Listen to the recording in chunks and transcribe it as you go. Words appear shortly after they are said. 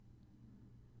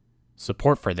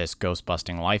Support for this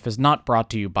Ghostbusting Life is not brought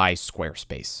to you by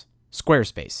Squarespace.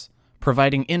 Squarespace,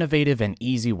 providing innovative and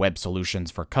easy web solutions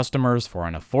for customers for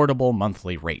an affordable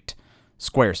monthly rate.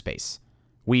 Squarespace.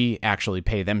 We actually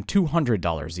pay them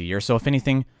 $200 a year, so if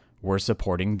anything, we're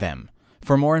supporting them.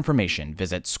 For more information,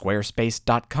 visit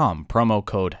squarespace.com, promo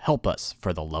code HELPUS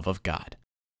for the love of God.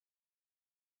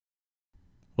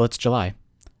 Well, it's July.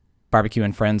 Barbecue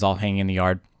and friends all hanging in the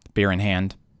yard, beer in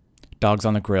hand, dogs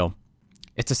on the grill.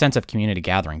 It's a sense of community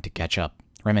gathering to catch up,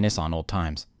 reminisce on old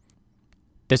times.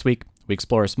 This week, we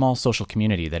explore a small social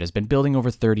community that has been building over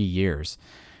 30 years,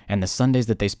 and the Sundays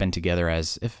that they spend together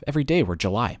as if every day were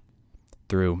July.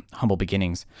 Through humble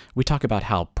beginnings, we talk about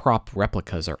how prop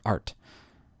replicas are art.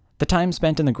 The time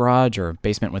spent in the garage or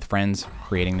basement with friends,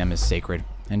 creating them is sacred,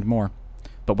 and more.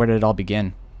 But where did it all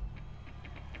begin?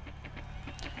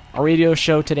 Our radio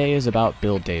show today is about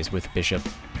build days with Bishop.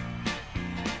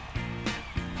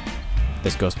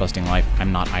 This Ghostbusting Life,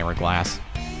 I'm not Ira Glass.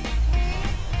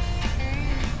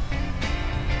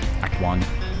 Act 1.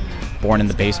 Born in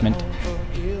the basement.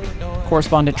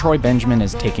 Correspondent Troy Benjamin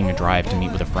is taking a drive to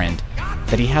meet with a friend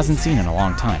that he hasn't seen in a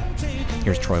long time.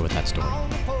 Here's Troy with that story.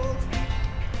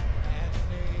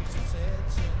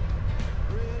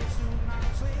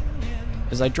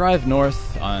 As I drive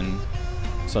north on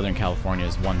Southern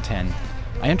California's 110,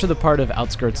 I enter the part of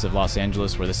outskirts of Los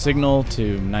Angeles where the signal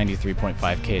to 93.5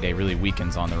 KDA really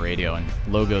weakens on the radio, and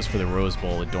logos for the Rose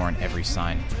Bowl adorn every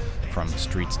sign, from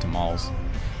streets to malls.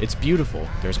 It's beautiful.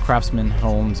 There's craftsman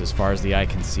homes as far as the eye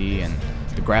can see, and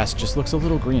the grass just looks a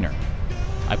little greener.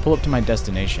 I pull up to my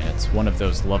destination. It's one of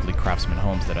those lovely craftsman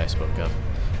homes that I spoke of,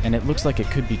 and it looks like it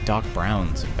could be Doc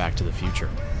Brown's in Back to the Future.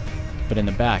 But in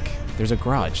the back, there's a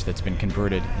garage that's been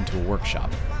converted into a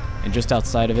workshop, and just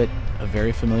outside of it, a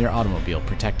very familiar automobile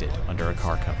protected under a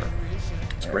car cover.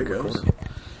 It's great recorder.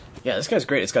 Yeah, this guy's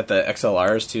great. It's got the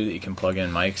XLRs, too, that you can plug in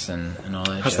mics and all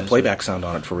that. How's the playback sound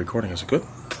on it for recording? Is it good?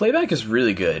 Playback is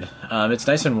really good. It's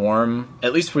nice and warm.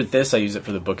 At least with this, I use it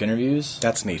for the book interviews.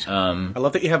 That's neat. I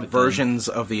love that you have versions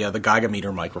of the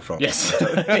Geiger-meter microphone. Yes.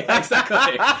 Yeah,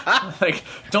 exactly. Like,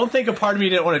 don't think a part of me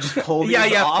didn't want to just pull these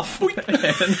off.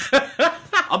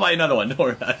 I'll buy another one. Don't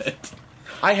worry about it.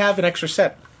 I have an extra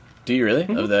set. Do you really?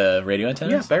 Mm-hmm. Of the radio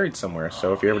antennas? Yeah, buried somewhere.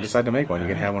 So if you ever decide to make one, you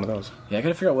can have one of those. Yeah, I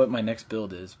gotta figure out what my next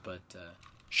build is, but...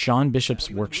 Sean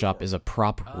Bishop's workshop is a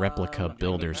prop replica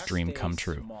builder's dream come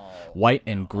true. White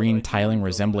and green tiling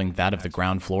resembling that of the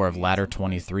ground floor of Ladder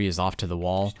 23 is off to the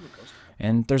wall,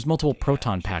 and there's multiple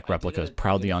proton pack replicas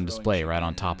proudly on display right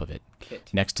on top of it.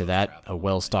 Next to that, a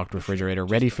well-stocked refrigerator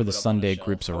ready for the Sunday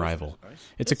group's arrival.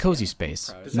 It's a cozy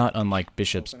space, not unlike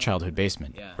Bishop's childhood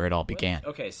basement, where it all began.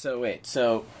 Okay, so wait.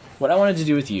 So what I wanted to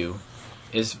do with you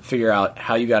is figure out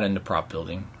how you got into prop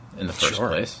building in the first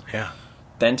place. Yeah.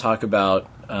 Then talk about,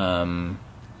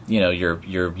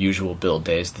 your usual build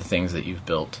days, the things that you've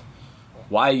built.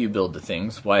 Why you build the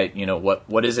things. Why,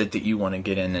 what is it that you want to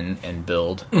get in and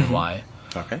build, and why.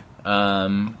 Okay.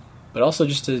 But also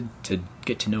just to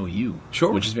get to know you.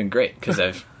 Sure. Which has been great, because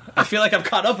I feel like I've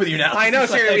caught up with you now. I know,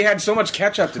 seriously, we had so much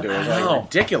catch-up to do. It was like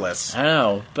ridiculous. I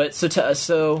know. But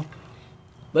so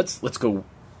let's go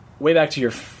way back to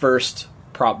your first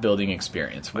prop building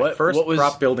experience. What was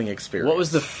prop building experience? What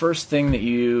was the first thing that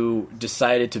you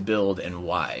decided to build and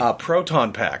why? A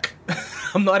proton pack.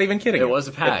 I'm not even kidding. It was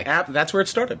a pack. That's where it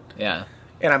started. Yeah.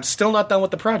 And I'm still not done with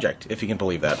the project, if you can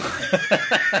believe that.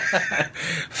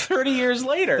 30 years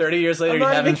later. 30 years later, you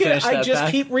haven't finished that I just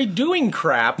pack? keep redoing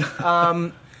crap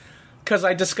because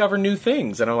I discover new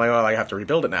things. And I'm like, well, I have to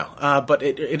rebuild it now. But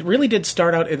it really did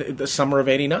start out in the summer of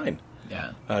 '89.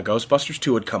 Yeah. Ghostbusters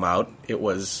 2 had come out. It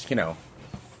was,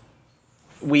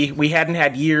 we hadn't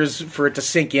had years for it to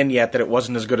sink in yet that it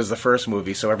wasn't as good as the first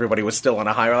movie, so everybody was still on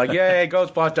a high. We're like, yay,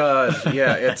 Ghostbusters!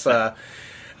 Yeah, it's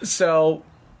so.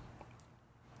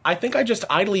 I think I just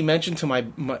idly mentioned to I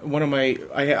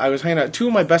was hanging out, two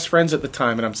of my best friends at the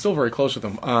time, and I'm still very close with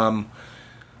them.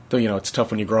 Though, it's tough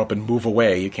when you grow up and move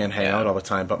away. You can't hang out all the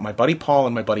time. But my buddy Paul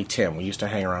and my buddy Tim, we used to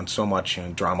hang around so much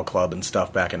in drama club and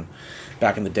stuff back in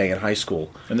the day in high school.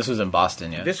 And this was in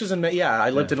Boston, yeah? This was I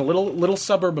lived in a little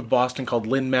suburb of Boston called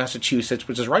Lynn, Massachusetts,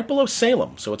 which is right below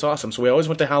Salem. So it's awesome. So we always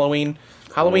went to Halloween.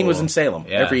 Halloween was in Salem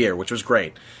every year, which was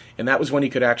great. And that was when you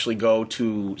could actually go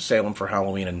to Salem for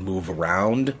Halloween and move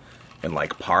around and,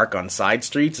 park on side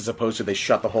streets, as opposed to they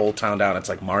shut the whole town down. It's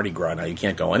like Mardi Gras now. You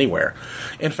can't go anywhere.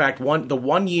 In fact, the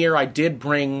one year I did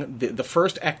bring the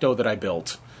first Ecto that I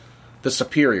built, the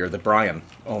Superior that Brian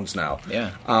owns now.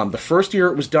 Yeah. The first year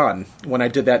it was done, when I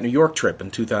did that New York trip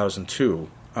in 2002,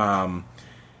 I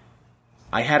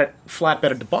had it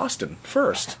flatbedded to Boston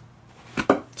first.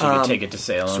 So you could take it to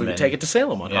Salem. So we could take it to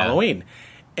Salem on Halloween.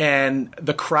 and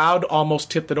the crowd almost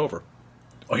tipped it over.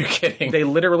 Oh, you're kidding. They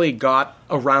literally got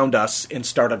around us and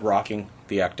started rocking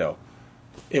the Ecto.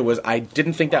 I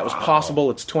didn't think that was possible.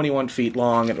 It's 21 feet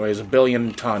long. It weighs 1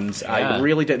 billion tons. Yeah. I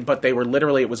really didn't. But it was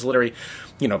literally,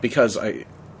 because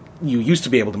you used to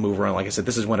be able to move around. Like I said,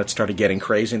 this is when it started getting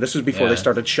crazy. And this was before they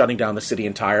started shutting down the city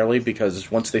entirely,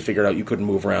 because once they figured out you couldn't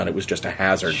move around, it was just a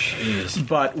hazard. Jeez.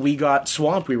 But we got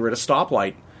swamped. We were at a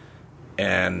stoplight,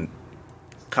 and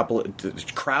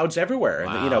crowds everywhere.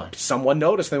 Wow. And, someone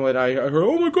noticed. They went, I heard,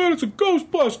 oh my God, it's a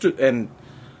Ghostbuster. And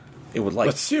it would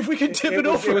Let's see if we can tip it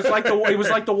over. It was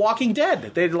like the Walking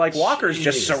Dead. They'd walkers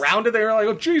just surrounded. They were like,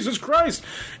 "Oh Jesus Christ!"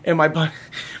 And my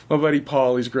buddy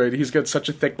Paul, he's great. He's got such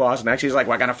a thick boss, and actually he's like,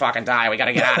 "We're gonna fucking die. We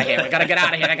gotta get out of here. We gotta get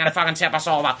out of here. They're gonna fucking tip us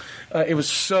over." It was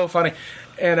so funny,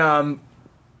 and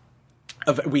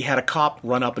we had a cop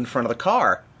run up in front of the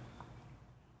car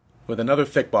with another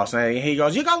thick boss, and he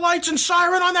goes, "You got lights and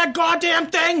siren on that goddamn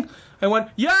thing?" I went,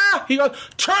 "Yeah." He goes,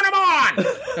 "Turn them on!"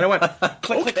 And I went,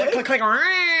 click, click, click, click, click,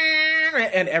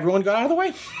 and everyone got out of the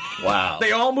way. Wow.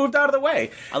 They all moved out of the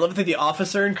way. I love that the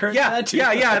officer encouraged that too.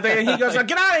 Yeah. He goes,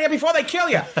 "Get out of here before they kill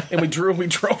you!" And we drove.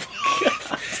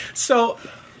 So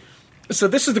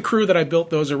this is the crew that I built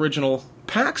those original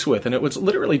packs with, and it was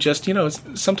literally just,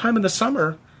 sometime in the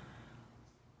summer.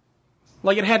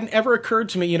 Like, it hadn't ever occurred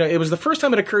to me, it was the first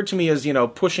time it occurred to me as,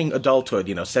 pushing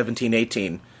adulthood, 17,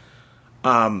 18.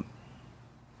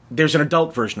 There's an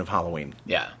adult version of Halloween.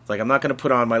 Yeah. It's like, I'm not going to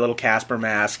put on my little Casper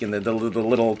mask and the little,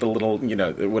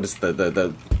 what is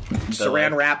the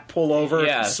saran wrap pullover?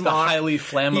 Yeah, it's the highly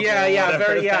flammable.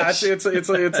 It's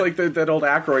like that old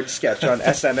Aykroyd sketch on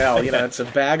SNL. It's a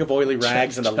bag of oily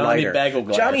rags and a lighter.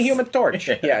 Bagel-glass. Johnny Human Torch.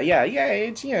 Yeah.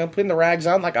 It's, putting the rags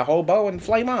on like a hobo and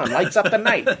flame on. Lights up the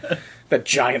night. The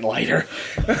giant lighter.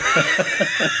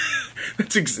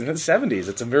 It's in the 70s.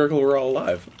 It's a miracle we're all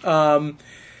alive.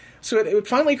 So it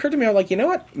finally occurred to me, I'm like, you know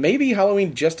what? Maybe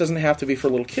Halloween just doesn't have to be for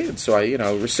little kids. So we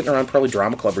were sitting around probably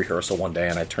drama club rehearsal one day,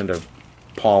 and I turned to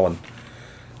Paul and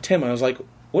Tim, and I was like,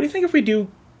 what do you think if we do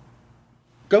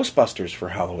Ghostbusters for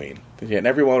Halloween? And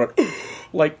everyone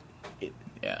went,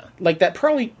 like that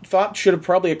thought should have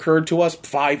probably occurred to us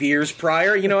 5 years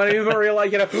prior, you know what I mean? Where we're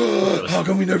like, how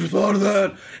come we never thought of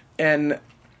that? And,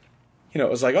 it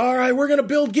was like, all right, we're going to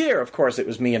build gear. Of course, it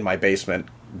was me in my basement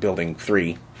building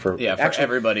 3 for actually,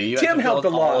 everybody. Tim helped a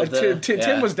lot.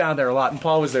 Tim was down there a lot, and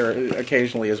Paul was there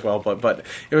occasionally as well. But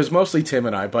it was mostly Tim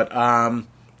and I. But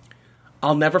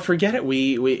I'll never forget it.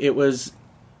 It was,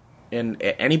 and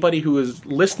anybody who is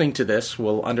listening to this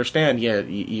will understand. Yeah,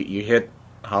 you hit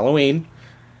Halloween,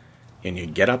 and you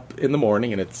get up in the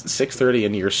morning, and it's 6:30,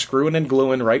 and you're screwing and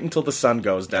gluing right until the sun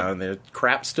goes down. And the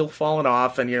crap's still falling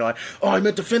off, and you're like, "Oh, I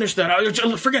meant to finish that.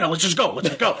 Forget it. Let's just go. Let's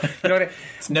just go." You know what I mean?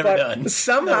 It's never done.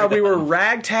 Somehow we were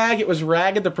ragtag. It was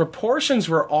ragged. The proportions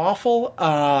were awful.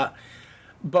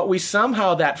 But we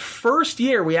somehow, that first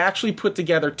year, we actually put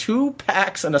together 2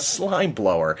 packs and a slime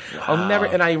blower. Wow.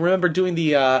 And I remember doing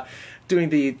the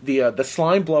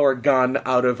slime blower gun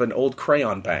out of an old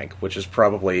crayon bank, which is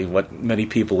probably what many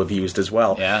people have used as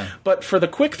well. Yeah. But for the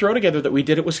quick throw together that we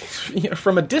did, it was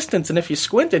from a distance, and if you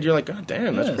squinted, you're like, "God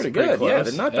damn, that's pretty good." Close. Yeah,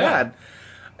 they're not bad.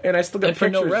 And I still got for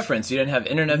pictures. no reference, you didn't have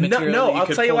internet material. No, that you I'll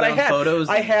could tell you pull what I down had. Photos.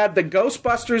 I had the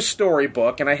Ghostbusters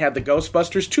storybook, and I had the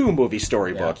Ghostbusters 2 movie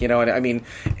storybook. Yeah. And I mean,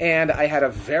 and I had a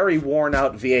very worn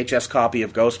out VHS copy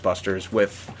of Ghostbusters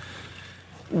with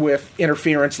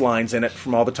interference lines in it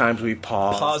from all the times we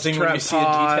paused. Pausing when you see a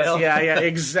detail. Yeah,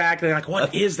 exactly. Like,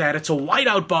 what is that? It's a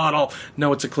whiteout bottle.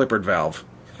 No, it's a Clippert valve.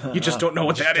 You just don't know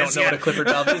what that is. Don't know what a Clippert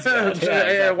valve is yet.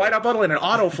 Yeah, whiteout bottle and an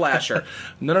auto flasher.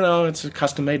 No, it's a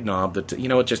custom made knob. That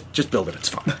just build it. It's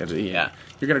fine. Yeah,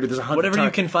 you're gonna do this 100. Whatever times.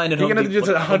 you can find at You're Home gonna do this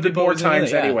Depot- 100 more Home Depot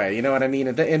times yeah. anyway. You know what I mean?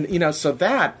 And so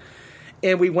that.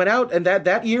 And we went out, and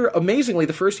that year, amazingly,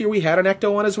 the first year we had an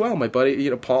Ecto one as well. My buddy,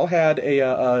 Paul had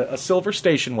a silver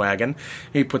station wagon.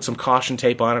 He put some caution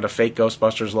tape on it, a fake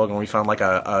Ghostbusters logo, and we found like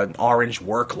an orange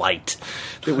work light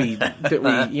that we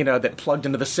that plugged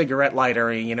into the cigarette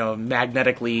lighter,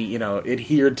 magnetically,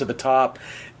 adhered to the top,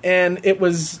 and it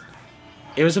was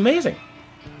amazing.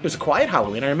 It was a quiet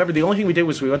Halloween. I remember the only thing we did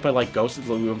was we went by we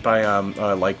went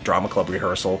by drama club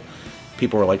rehearsal.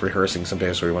 People were rehearsing some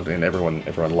days, so we went, and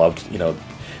everyone loved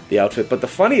the outfit. But the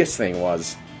funniest thing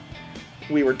was,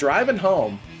 we were driving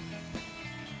home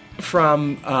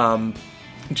from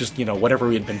just whatever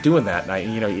we had been doing that night.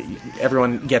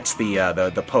 Everyone gets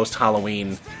the post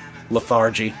Halloween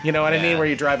lethargy. You know what I mean? Where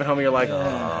you're driving home and you're like,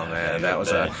 oh man, that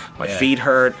was my feet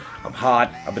hurt. I'm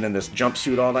hot. I've been in this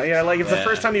jumpsuit all night. Yeah, it's the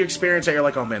first time you experience it. You're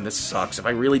like, oh man, this sucks. If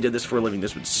I really did this for a living,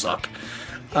 this would suck.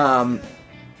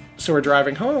 So we're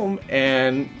driving home,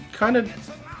 and kind of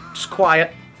just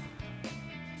quiet.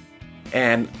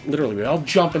 And literally, we all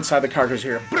jump inside the car because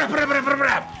here,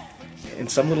 and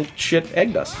some little shit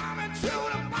egged us.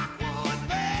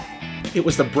 It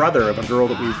was the brother of a girl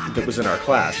that was in our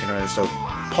class, you know, and so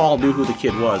Paul knew who the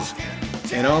kid was.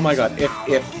 And oh my god,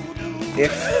 if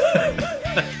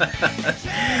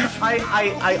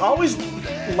I always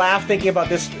laugh thinking about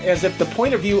this as if the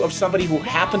point of view of somebody who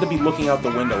happened to be looking out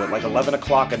the window at like 11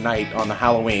 o'clock at night on the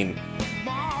Halloween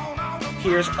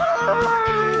hears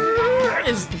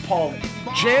is Paul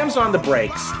jams on the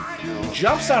brakes,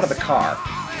 jumps out of the car.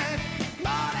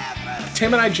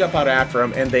 Tim and I jump out after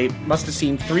him, and they must have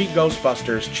seen 3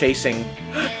 Ghostbusters chasing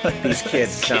these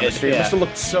kids down the street. It must have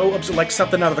looked so absurd, like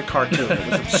something out of the cartoon. It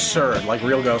was absurd, like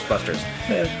real Ghostbusters.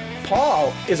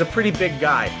 Paul is a pretty big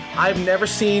guy. I've never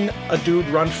seen a dude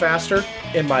run faster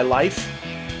in my life,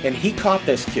 and he caught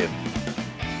this kid.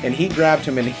 And he grabbed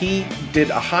him, and he did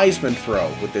a Heisman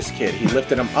throw with this kid. He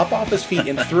lifted him up off his feet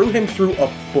and threw him through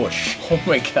a bush. Oh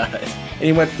my god. And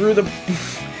he went through the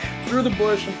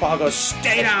bush, and Paul goes,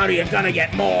 "Stay down or you're gonna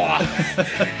get more."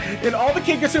 And all the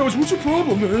kid could say was, "What's your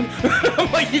problem, man?"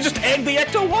 I'm like, you just egged the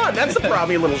Ecto-1. That's the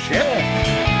problem, you little shit.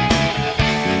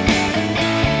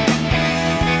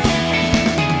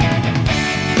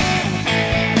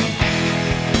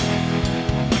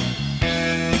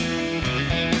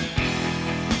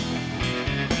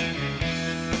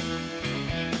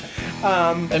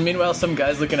 And meanwhile, some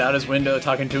guy's looking out his window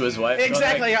talking to his wife.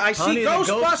 Exactly. Like, I see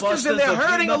Ghostbusters and they're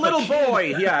hurting a little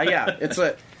boy. Yeah. It's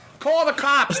a call the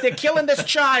cops. They're killing this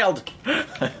child.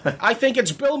 I think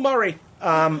it's Bill Murray.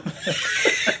 Can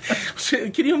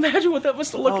you imagine what that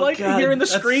must look like hearing the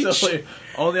screech? So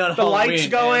only on the Halloween, lights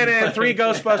going and 3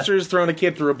 Ghostbusters throwing a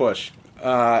kid through a bush.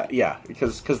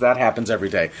 Because that happens every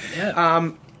day.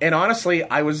 Yeah. And honestly,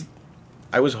 I was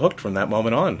hooked from that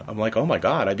moment on. I'm like, oh my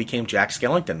god, I became Jack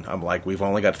Skellington. I'm like, we've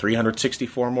only got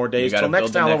 364 more days till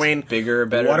next Halloween. Next bigger,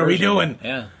 better. What are we version. doing?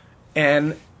 Yeah.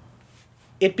 And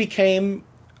it became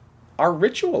our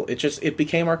ritual. It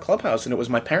became our clubhouse, and it was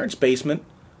my parents' basement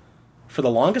for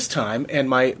the longest time. And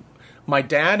my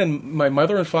dad and my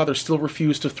mother and father still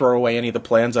refused to throw away any of the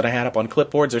plans that I had up on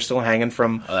clipboards. They're still hanging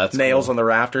from nails on the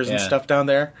rafters and stuff down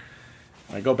there.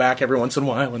 I go back every once in a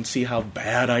while and see how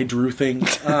bad I drew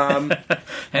things, and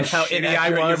how shitty I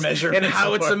was, and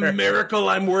how it's a miracle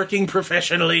I'm working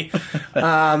professionally.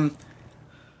 But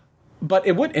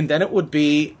it would, and then it would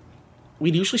be.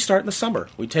 We'd usually start in the summer.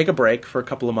 We'd take a break for a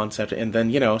couple of months after, and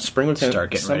then spring would come.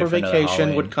 Summer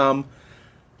vacation would come,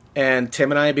 and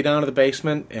Tim and I would be down to the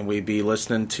basement, and we'd be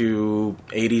listening to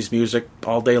 80s music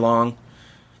all day long.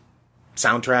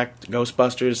 Soundtrack to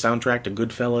Ghostbusters, soundtrack to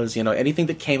Goodfellas, anything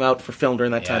that came out for film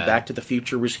during that time. Back to the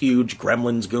Future was huge.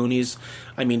 Gremlins, Goonies.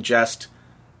 I mean, just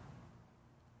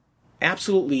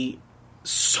absolutely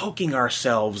soaking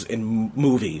ourselves in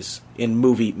movies, in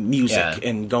movie music,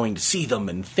 and going to see them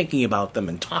and thinking about them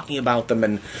and talking about them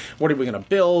and what are we going to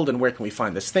build and where can we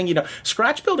find this thing.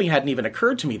 Scratch building hadn't even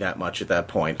occurred to me that much at that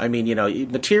point. I mean,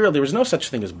 material, there was no such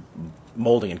thing as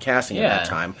molding and casting at that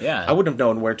time. Yeah. I wouldn't have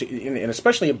known where to, and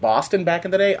especially in Boston back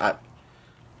in the day,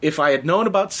 if I had known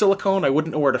about silicone, I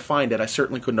wouldn't know where to find it. I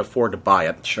certainly couldn't afford to buy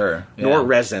it. Sure. Yeah. Nor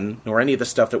resin, nor any of the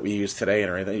stuff that we use today,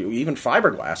 or anything. Even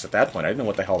fiberglass at that point. I didn't know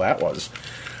what the hell that was.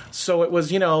 So it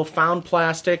was, found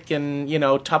plastic and,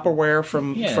 Tupperware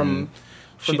from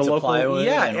the local.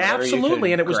 Yeah,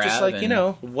 absolutely. And it was just like,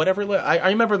 whatever. I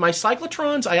remember my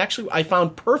cyclotrons, I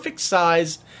found perfect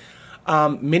sized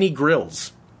mini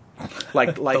grills.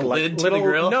 Like lid to little the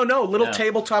grill? Little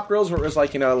tabletop grills where it was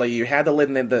like you had the lid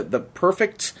and then the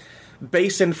perfect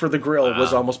basin for the grill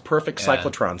was almost perfect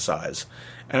cyclotron size.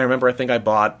 And I remember I think I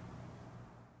bought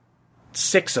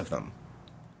 6 of them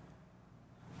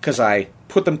because I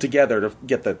put them together to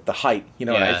get the height,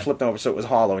 and I flipped them over so it was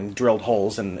hollow and drilled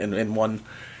holes in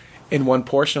one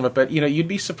portion of it. But you'd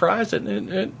be surprised it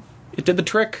did the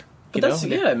trick. But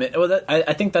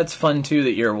I think that's fun too.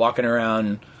 That you're walking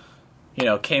around.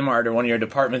 Kmart or one of your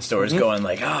department stores going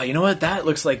like, oh, you know what? That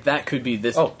looks like that could be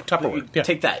this. Oh, Tupperware. Yeah.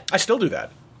 Take that. I still do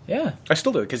that. Yeah. I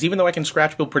still do it. Because even though I can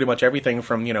scratch build pretty much everything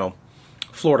from,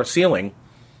 floor to ceiling,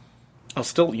 I'll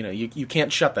still, you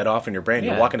can't shut that off in your brain.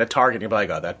 You walk into Target and you're like,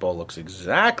 oh, that bowl looks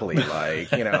exactly like,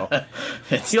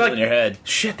 It's still in your head.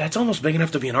 Shit, that's almost big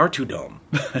enough to be an R2 dome.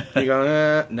 You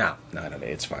go, no,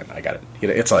 it's fine. I got it.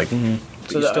 It's like,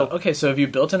 Okay, so have you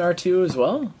built an R2 as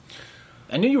well?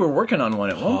 I knew you were working on one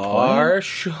at one point.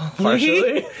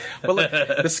 Partially? Well,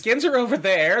 the skins are over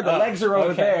there. The legs are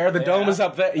over there. The dome is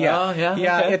up there. Yeah.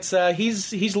 Okay. It's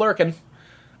he's lurking.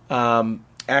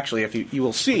 Actually, if you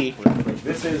will see,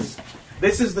 this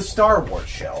is the Star Wars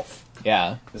shelf.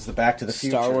 Yeah. This is the Back to the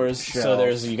Future Star Wars.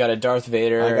 shelf. So you got a Darth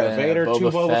Vader. I got a and Vader, Boba two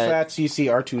Boba Fett. Fetts. You see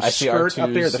R2's I see skirt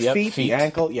up there, R2's, the yep, feet, the feet.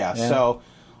 ankle. Yeah, Yeah. so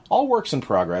all works in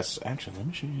progress. Actually, let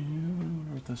me show you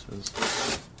what this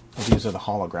is. These are the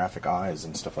holographic eyes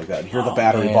and stuff like that. Here are the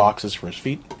battery man. boxes for his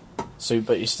feet. So,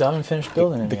 but you still haven't finished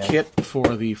building it The yet. kit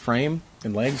for the frame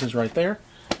and legs is right there.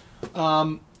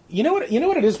 You know what? You know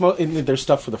what it is. There's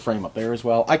stuff for the frame up there as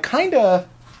well. I kind of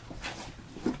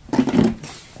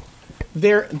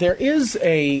there is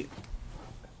a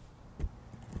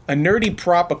nerdy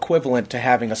prop equivalent to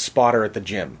having a spotter at the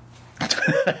gym.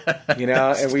 You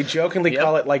know, and we jokingly Yep.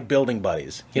 call it like building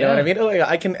buddies. You know Yeah. what I mean? Like,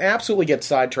 I can absolutely get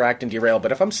sidetracked and derailed,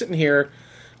 but if I'm sitting here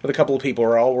with a couple of people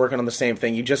who are all working on the same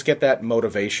thing, you just get that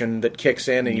motivation that kicks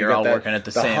in, and You're you get all that, working at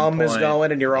the same hum is point.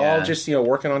 going, and you're all Yeah. just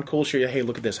working on cool shit. Hey,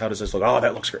 look at this. How does this look? Oh,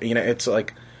 that looks great. You know, it's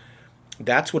like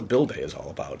that's what Build Day is all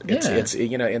about. It's Yeah. it's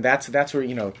and that's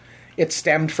where it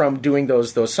stemmed from doing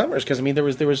those summers, because I mean there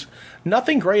was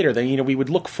nothing greater than we would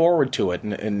look forward to it,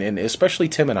 and especially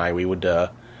Tim and I, we would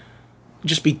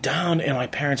just be down in my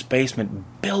parents'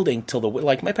 basement building till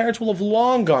my parents will have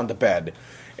long gone to bed,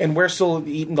 and we're still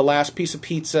eating the last piece of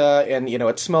pizza, and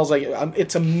it smells like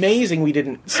it's amazing we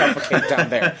didn't suffocate down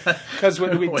there, because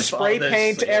when we With spray all this,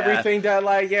 paint yeah. everything down,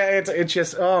 it's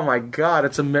just, oh my god,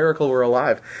 it's a miracle we're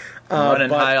alive. Running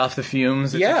but- high off the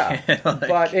fumes. yeah,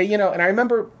 but and I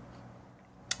remember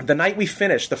the night we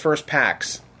finished the first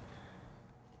packs,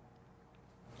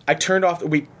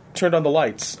 we turned on the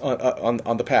lights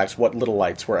on the packs. What little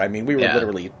lights were? I mean, we were Yeah.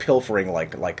 literally pilfering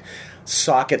like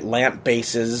socket lamp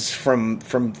bases from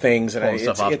things, and Pulling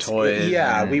stuff off toys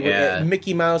Yeah, and- we were yeah.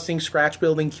 Mickey Mousing, scratch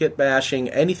building, kit bashing,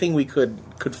 anything we could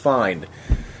find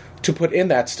to put in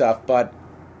that stuff, but.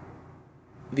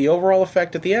 The overall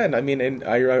effect at the end, I mean, and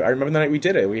I remember the night we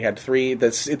did it. We had three.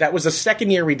 That was the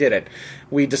second year we did it.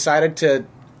 We decided to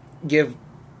give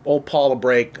old Paul a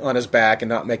break on his back and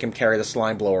not make him carry the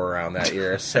slime blower around that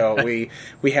year. So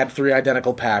we had 3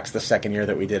 identical packs the second year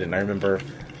that we did it. And I remember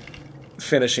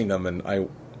finishing them, and I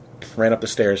ran up the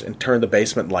stairs and turned the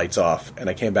basement lights off. And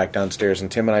I came back downstairs, and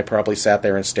Tim and I probably sat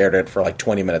there and stared at it for like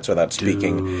 20 minutes without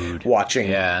speaking, watching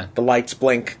Yeah. the lights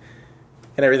blink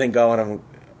and everything going.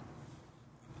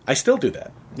 I still do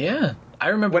that. Yeah. I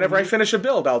remember Whenever I finish a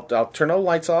build, I'll turn all the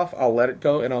lights off, I'll let it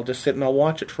go, and I'll just sit and I'll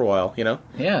watch it for a while,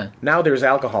 Yeah. Now there's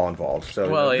alcohol involved, so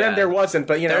Well, then yeah. there wasn't,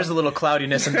 but There's a little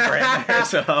cloudiness in the brain there,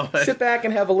 so... sit back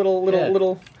and have a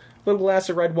little glass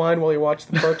of red wine while you watch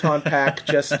the proton pack,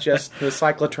 just the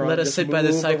cyclotron. Let us just sit by the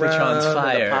move cyclotron's around,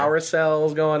 fire. The power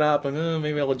cells going up, and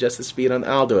maybe I'll adjust the speed on.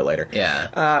 I'll do it later.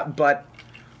 Yeah. But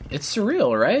It's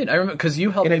surreal, right? I remember, because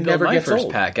you helped And me it build never my gets first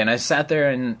old. pack, and I sat there,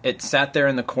 and it sat there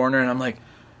in the corner, and I'm like,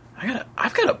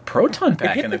 I've got a proton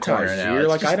pack in the corner hypnotizes now. you. You're It's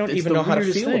like, just- I don't it's even the know how to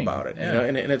weirdest feel thing. about it, Yeah.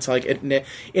 and it's like and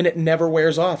it never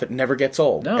wears off. It never gets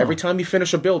old. No. Every time you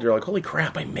finish a build, you're like, holy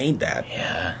crap, I made that.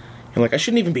 Yeah. You're like, I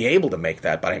shouldn't even be able to make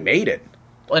that, but I made it.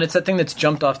 And it's that thing that's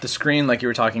jumped off the screen, like you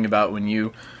were talking about when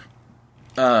you,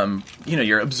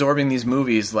 you're absorbing these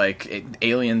movies like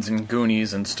Aliens and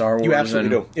Goonies and Star Wars. You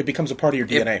absolutely and do. It becomes a part of your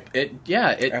DNA.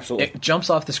 Absolutely. It jumps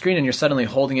off the screen and you're suddenly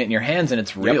holding it in your hands and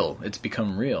it's real. It's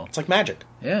become real. It's like magic.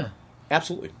 Yeah.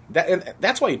 Absolutely. And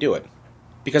that's why you do it.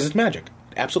 Because it's magic.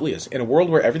 It absolutely is. In a world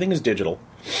where everything is digital,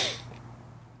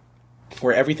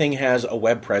 where everything has a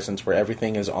web presence, where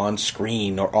everything is on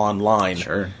screen or online,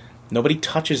 Sure. nobody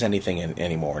touches anything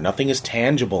anymore. Nothing is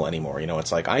tangible anymore.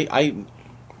 It's like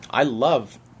I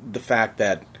love the fact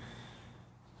that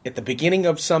at the beginning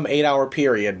of some 8-hour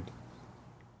period,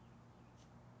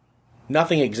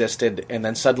 nothing existed, and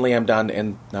then suddenly I'm done,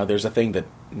 and now there's a thing that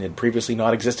had previously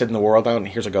not existed in the world now, and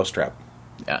here's a ghost trap.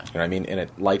 Yeah. You know what I mean? And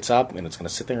it lights up, and it's going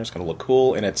to sit there, and it's going to look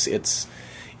cool, and it's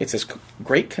this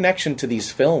great connection to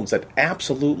these films that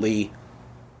absolutely,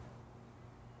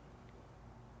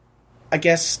 I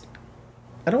guess,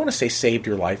 I don't want to say saved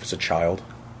your life as a child,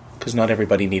 because not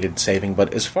everybody needed saving,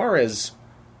 but as far as,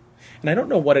 and I don't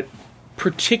know what it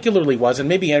particularly was, and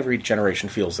maybe every generation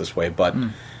feels this way, but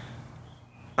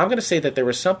I'm going to say that there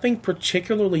was something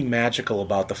particularly magical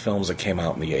about the films that came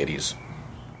out in the 80s.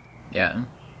 Yeah.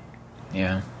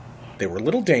 Yeah. They were a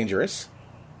little dangerous,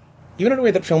 even in a way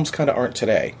that films kind of aren't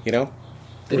today, They There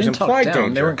was didn't talk implied down.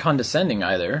 danger. They weren't condescending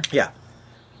either. Yeah.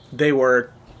 They were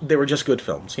just good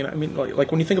films. I mean, like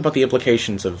when you think about the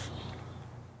implications of,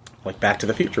 like, Back to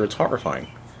the Future, it's horrifying.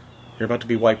 You're about to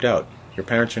be wiped out. Your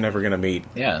parents are never going to meet.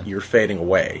 Yeah. You're fading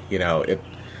away.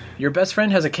 Your best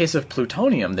friend has a case of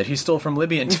plutonium that he stole from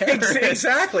Libyan terrorists.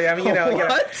 Exactly. I mean,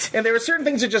 What? and there were certain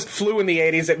things that just flew in the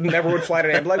 80s that never would fly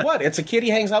today. Like, what? It's a kid, he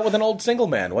hangs out with an old single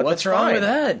man. What's That's wrong fine. with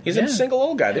that? He's Yeah. a single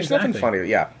old guy. There's nothing Exactly. funny.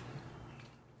 Yeah.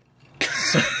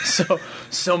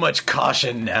 so much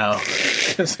caution now.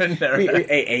 'Cause they're never-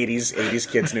 80s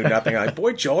kids knew nothing. Like,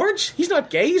 Boy George? He's not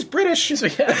gay. He's British. Yeah,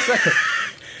 exactly.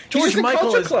 George just a Michael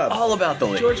culture is club. all about the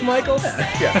ladies. George Michael?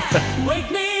 Yeah.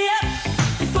 Wake me up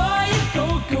before you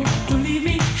go. Don't leave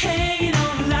me hanging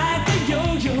on like a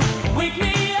yo-yo. Wake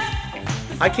me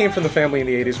up. I came from the family in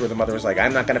the 80s where the mother was like,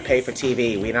 I'm not going to pay for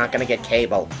TV. We're not going to get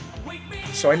cable.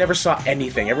 So I never saw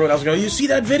anything. Everyone else would go, you see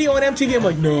that video on MTV? I'm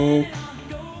like, no.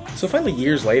 So finally,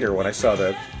 years later, when I saw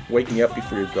the Wake Me Up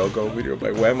Before You Go video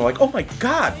by Wham, I'm like, oh my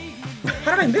God.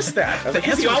 How did I miss that? I was like,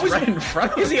 is he always right in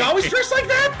front of Is he me. always dressed like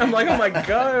that? I'm like, oh my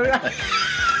God.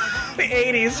 The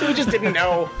 80s, we just didn't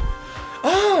know.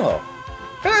 Oh.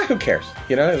 Who cares?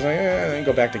 You know, it's like, then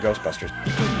go back to Ghostbusters.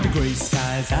 The gray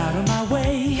skies out of my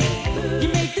way. You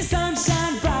make the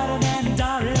sunshine brighter than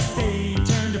Doris Day.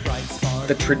 Turn to bright sparks.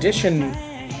 The tradition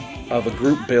of a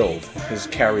group build is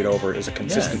carried over as a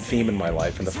consistent theme in my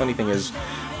life. And the funny thing is,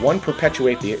 one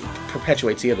perpetuates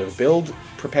the other. The build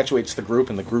perpetuates the group,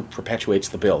 and the group perpetuates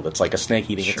the build. It's like a snake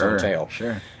eating its own tail.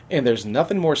 Sure. And there's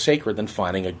nothing more sacred than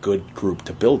finding a good group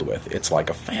to build with. It's like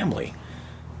a family,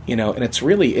 you know. And it's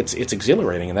really it's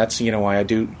exhilarating, and that's why I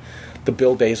do the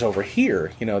build days over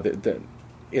here. You know,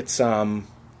 it's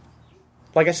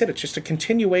like I said, it's just a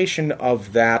continuation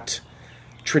of that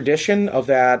tradition of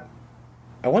that.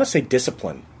 I want to say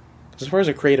discipline. As far as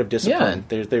a creative discipline,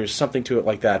 there's something to it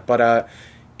like that. But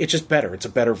it's just better. It's a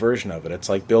better version of it. It's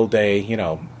like build day,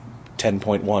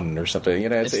 10.1 or something. You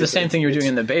know, It's the same thing you were doing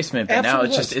in the basement, but now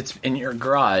Absolutely. it's in your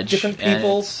garage. Different and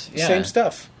people, it's- same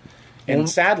stuff. And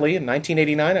sadly, in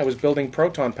 1989, I was building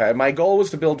proton packs. My goal was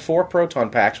to build 4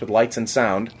 proton packs with lights and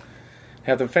sound,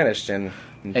 have them finished. And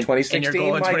in 2016, and your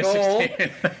goal in my 2016.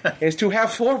 goal is to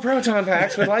have 4 proton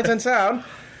packs with lights and sound.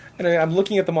 And I'm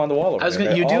looking at them on the wall over I was there.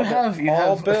 going. You They're do all have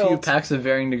all a few built. packs of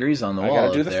varying degrees on the I wall. got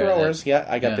to do up the there throwers.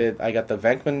 I got the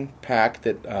Venkman pack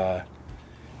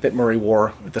that Murray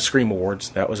wore at the Scream Awards.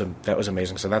 That was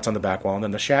amazing. So that's on the back wall, and then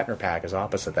the Shatner pack is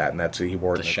opposite that, and that's he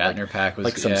wore. The Shatner pack was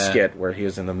like some yeah. skit where he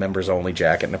was in the members only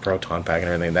jacket and a proton pack and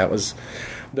everything. That was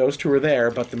those 2 were there,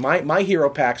 but my hero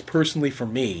packs personally for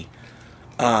me,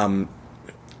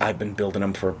 I've been building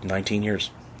them for 19 years.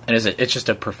 And it's just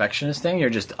a perfectionist thing? You're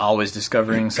just always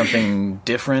discovering something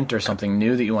different or something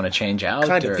new that you want to change out?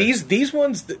 Kind of. Or? These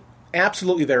ones,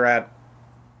 absolutely, they're at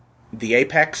the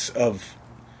apex of.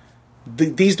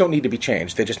 These don't need to be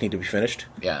changed; they just need to be finished.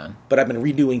 Yeah. But I've been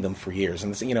redoing them for years,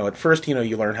 and at first,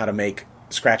 you learn how to make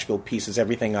scratch build pieces,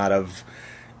 everything out of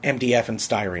MDF and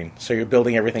styrene. So you're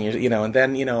building everything, and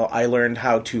then I learned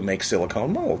how to make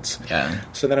silicone molds. Yeah.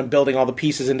 So then I'm building all the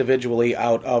pieces individually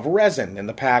out of resin in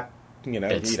the pack.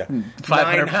 It's need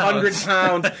 500 900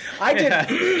 pounds. I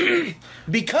did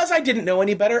because I didn't know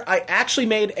any better. I actually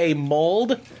made a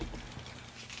mold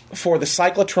for the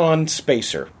cyclotron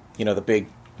spacer. The big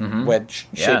wedge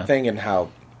shaped Yeah. thing, and how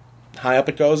high up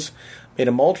it goes. Made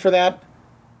a mold for that,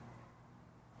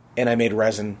 and I made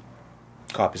resin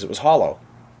copies. It was hollow.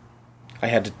 I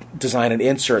had to design an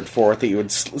insert for it that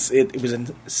it was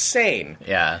insane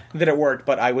Yeah. that it worked,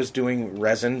 but I was doing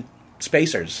resin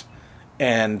spacers.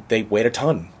 And they weighed a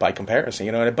ton by comparison,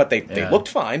 but they looked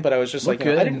fine, but I was just Looked like,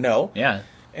 I good. didn't know. Yeah.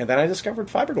 And then I discovered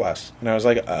fiberglass. And I was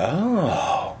like,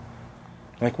 oh.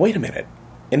 I'm like, wait a minute.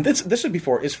 And this was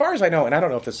before, as far as I know, and I don't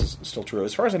know if this is still true,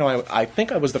 as far as I know, I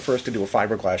think I was the first to do a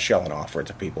fiberglass shell and offer it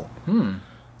to people.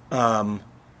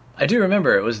 I do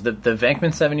remember it was the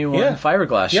Venkman 71 Yeah.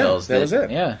 fiberglass Yeah, shells. that was it.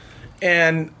 Yeah.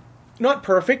 And not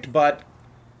perfect, but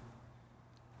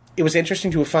it was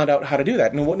interesting to have found out how to do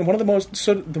that. And one of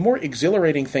the more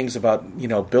exhilarating things about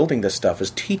building this stuff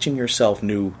is teaching yourself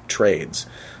new trades.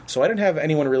 So I didn't have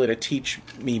anyone really to teach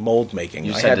me mold making.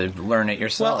 You just had to learn it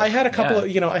yourself. Well, I had a couple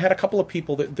Yeah. of I had a couple of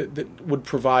people that would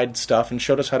provide stuff and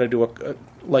showed us how to do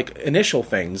like initial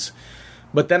things,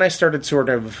 but then I started sort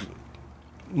of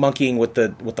monkeying with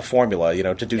the formula,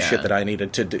 to do shit that I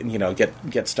needed to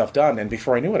get stuff done. And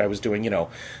before I knew it, I was doing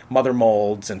mother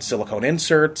molds and silicone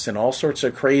inserts and all sorts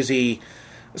of crazy.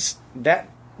 That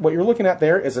what you're looking at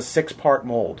there is a 6-part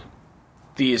mold.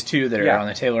 These 2 that are Yeah. on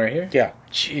the table right here? Yeah.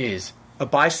 Jeez. A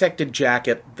bisected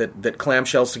jacket that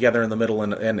clamshells together in the middle,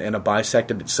 and a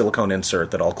bisected silicone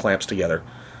insert that all clamps together.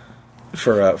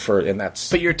 And that's.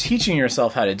 But you're teaching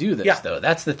yourself how to do this, Yeah. though.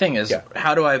 That's the thing is, Yeah.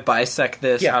 how do I bisect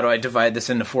this? Yeah. How do I divide this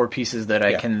into 4 pieces that I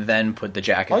Yeah. can then put the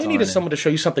jackets all you need on is someone to show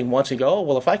you something once and you go, oh,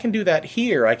 well, if I can do that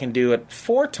here, I can do it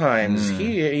 4 times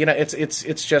here.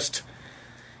 It's just,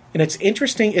 and it's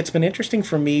interesting. It's been interesting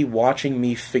for me watching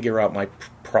me figure out my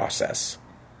process,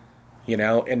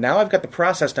 and now I've got the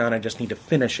process down. I just need to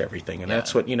finish everything, and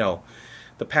that's what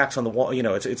the packs on the wall.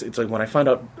 It's like when I found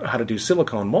out how to do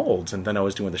silicone molds, and then I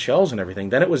was doing the shells and everything.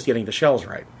 Then it was getting the shells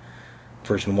right.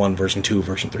 Version 1, version 2,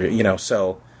 version 3.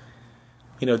 So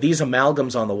these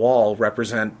amalgams on the wall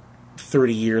represent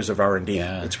 30 years of R&D.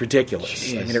 Yeah. It's ridiculous.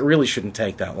 Jeez. I mean, it really shouldn't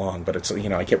take that long, but it's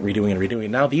I kept redoing and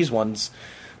redoing. Now these ones,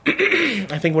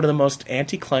 I think one of the most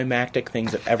anticlimactic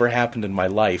things that ever happened in my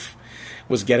life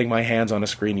was getting my hands on a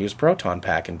screen-used proton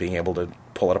pack and being able to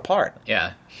pull it apart.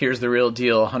 Yeah. Here's the real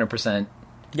deal, 100%.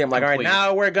 Yeah, I'm like, all right, complete.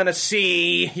 now we're gonna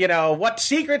see, what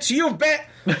secrets you've bet.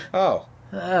 Oh,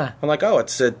 I'm like,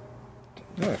 it's a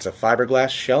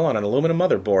fiberglass shell on an aluminum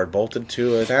motherboard bolted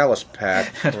to an Alice pack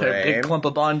frame. A big clump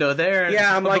of Bondo there. and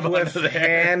Yeah, a I'm clump like of with Bondo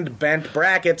there. hand bent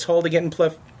brackets holding it in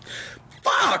pliff.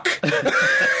 Fuck!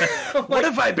 What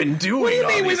have I been doing? What do you all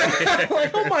mean? these I'm like,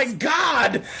 oh my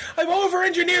god! I've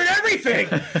over-engineered everything.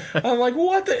 I'm like,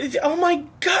 what the? Oh my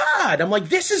god! I'm like,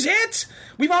 this is it?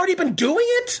 We've already been doing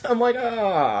it? I'm like,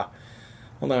 Well,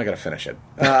 now I gotta finish it.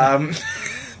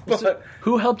 But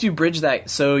Who helped you bridge that?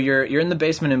 So you're in the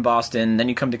basement in Boston, then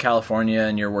you come to California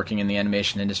and you're working in the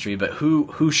animation industry. But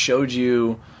who showed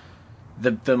you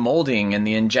the molding and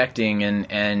the injecting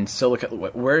and silica?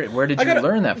 Where did you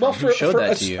learn that from? Well, Who showed for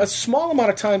that to you? a small amount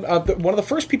of time, one of the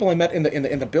first people I met in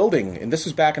the building, and this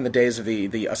was back in the days of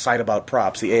the Site About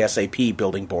Props, the ASAP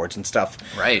building boards and stuff.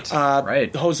 Right.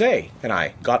 Jose and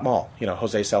I got Mall,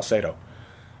 Jose Salcedo,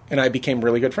 and I became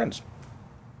really good friends.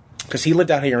 Because he lived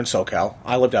out here in SoCal.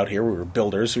 I lived out here. We were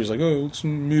builders. He was like, let's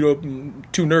meet up,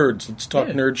 two nerds. Let's talk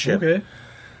nerd shit. Okay.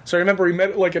 So I remember we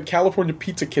met at California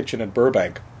Pizza Kitchen in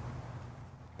Burbank.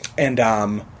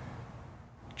 And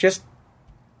just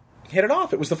hit it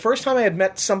off. It was the first time I had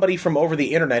met somebody from over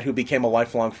the internet who became a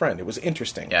lifelong friend. It was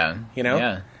interesting. Yeah.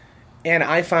 Yeah. And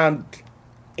I found,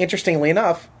 interestingly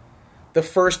enough, the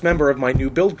first member of my new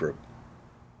build group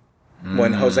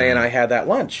when Jose and I had that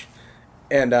lunch.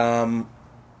 And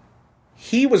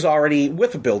he was already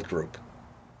with a build group.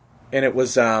 And it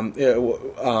was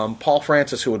Paul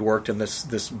Francis, who had worked in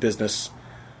this business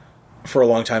for a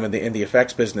long time in the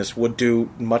effects business, would do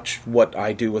much what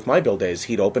I do with my build days.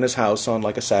 He'd open his house on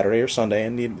like a Saturday or Sunday,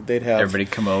 and they'd have Everybody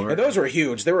come over. And those were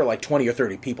huge. There were like 20 or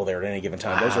 30 people there at any given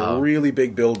time. Wow. Those are really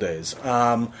big build days.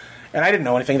 And I didn't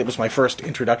know anything. That was my first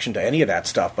introduction to any of that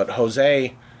stuff. But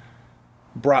Jose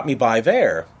brought me by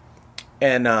there,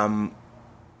 and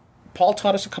Paul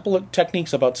taught us a couple of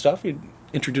techniques about stuff. He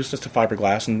introduced us to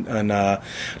fiberglass and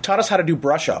taught us how to do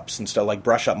brush-ups and stuff, like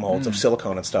brush-up molds of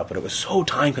silicone and stuff, but it was so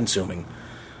time-consuming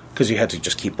because you had to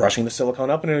just keep brushing the silicone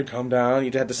up and it would come down.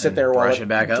 You had to sit there while brush it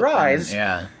back up dries.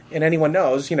 and anyone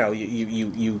knows, you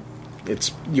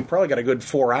probably got a good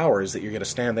 4 hours that you're going to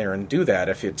stand there and do that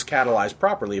if it's catalyzed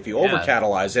properly. If you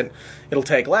over-catalyze it, it'll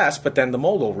take less, but then the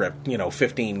mold will rip,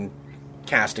 15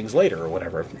 castings later or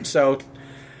whatever. So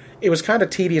it was kind of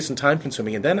tedious and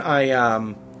time-consuming. And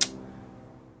then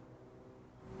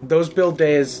those build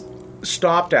days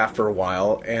stopped after a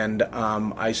while, and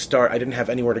I didn't have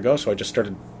anywhere to go, so I just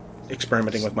started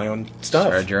experimenting with my own stuff.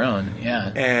 Started your own,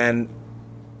 yeah. And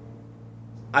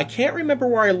I can't remember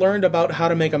where I learned about how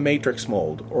to make a matrix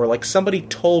mold, or like somebody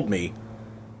told me.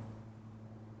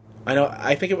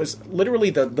 I think it was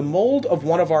literally the mold of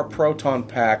one of our proton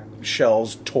pack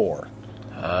shells tore.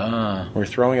 We're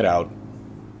throwing it out.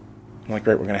 I'm like,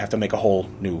 great, we're going to have to make a whole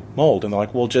new mold. And they're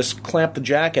like, well, just clamp the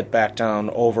jacket back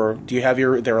down over. Do you have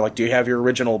your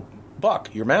original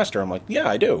buck, your master? I'm like, yeah,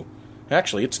 I do.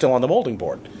 Actually, it's still on the molding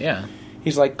board. Yeah.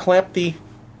 He's like, clamp the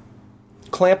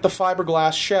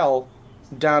fiberglass shell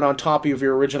down on top of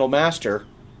your original master,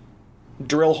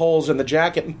 drill holes in the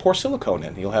jacket, and pour silicone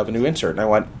in. You'll have a new insert. And I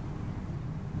went,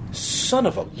 son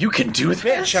of a You can do bitch.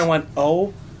 this? I went,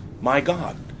 oh my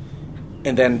god.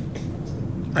 And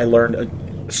then I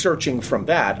learned, searching from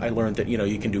that, I learned that,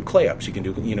 you can do clay ups. You can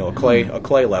do, a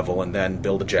clay level and then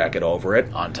build a jacket over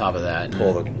it. On top of that.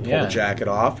 Pull the jacket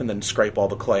off and then scrape all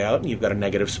the clay out, and you've got a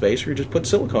negative space where you just put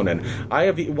silicone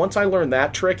in. Once I learned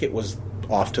that trick, it was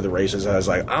off to the races. I was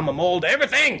like, I'm a mold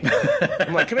everything.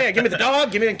 I'm like, come here, give me the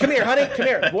dog, come here, honey, come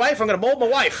here, wife. I'm gonna mold my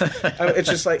wife. It's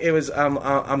just like it was.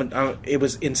 It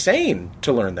was insane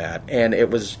to learn that, and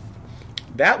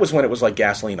that was when it was like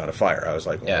gasoline on a fire. I was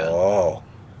like, oh.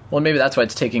 Well, maybe that's why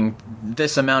it's taking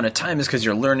this amount of time, is because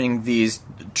you're learning these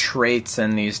traits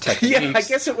and these techniques. Yeah, I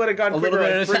guess it would have gone quicker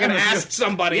if we're going to ask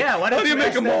somebody, yeah, why don't how do you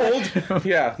make a mold?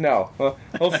 Yeah, no.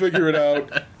 I'll figure it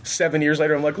out. 7 years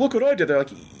later, I'm like, look what I did. They're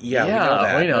like, yeah, we know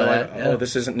that. We know that. Like, oh,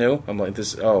 this isn't new? I'm like,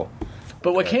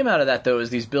 But what came out of that, though, is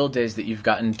these build days that you've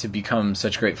gotten to become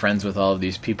such great friends with all of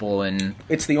these people. And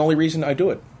it's the only reason I do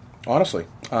it, honestly.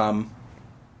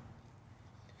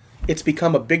 It's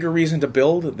become a bigger reason to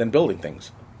build than building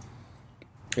things.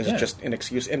 It's Yeah. just an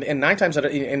excuse. And 9 times out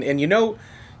of and you know,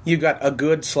 you got a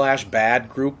good/bad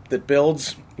group that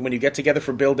builds when you get together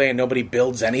for build day and nobody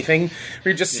builds anything.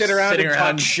 You just sit around sitting and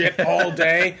around. talk shit all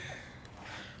day.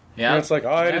 Yeah. And it's like,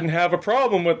 I didn't have a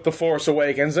problem with The Force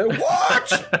Awakens.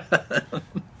 What?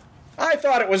 I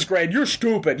thought it was great. You're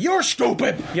stupid. You're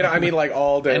stupid. You know, I mean, like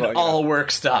all day. and like, all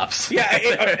work stops.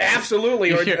 yeah,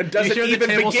 absolutely. Or You does it hear the even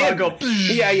table begin? saw go,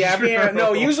 Yeah.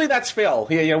 No, usually that's Phil.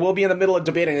 Yeah, we'll be in the middle of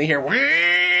debating and you hear,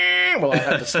 well, I'll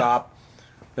have to stop.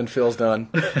 Then Phil's done.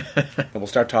 And we'll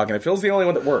start talking. And Phil's the only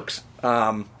one that works.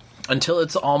 Until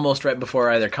it's almost right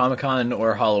before either Comic-Con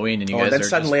or Halloween, and you guys And then are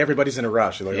suddenly everybody's in a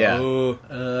rush. You're like, Yeah. oh.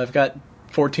 I've got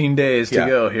 14 days to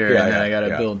go here, and then I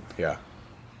gotta build. Yeah.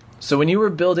 So when you were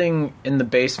building in the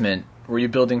basement, were you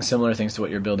building similar things to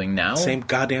what you're building now? Same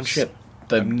goddamn shit.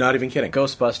 The I'm not even kidding.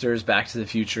 Ghostbusters, Back to the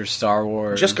Future, Star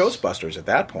Wars. Just Ghostbusters at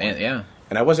that point. Yeah.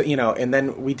 And I wasn't, and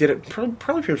then we did it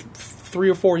probably for 3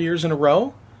 or 4 years in a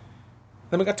row.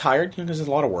 Then we got tired because there's a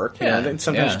lot of work. Yeah, And then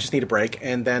sometimes yeah. you just need a break.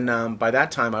 And then by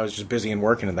that time, I was just busy and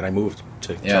working, and then I moved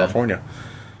to California.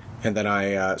 And then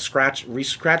I scratch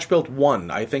built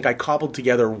one. I think I cobbled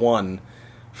together one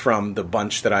from the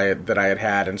bunch that I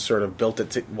had and sort of built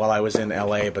it while I was in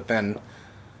LA. But then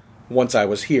once I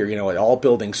was here, all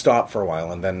building stopped for a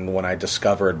while. And then when I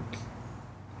discovered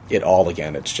it all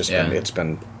again, it's just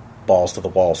been balls to the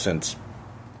wall since.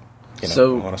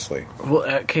 So honestly, well,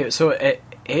 okay. So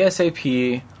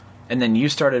ASAP, and then you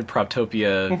started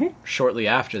Proptopia shortly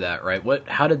after that, right?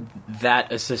 How did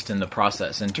that assist in the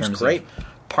process in terms great. of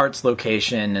parts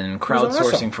location and was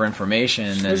crowdsourcing awesome. for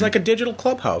information? it was like a digital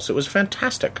clubhouse. It was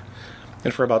fantastic.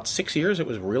 And for about 6 years, it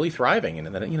was really thriving.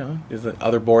 And then, as the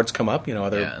other boards come up,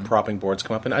 other propping boards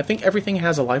come up. And I think everything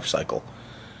has a life cycle,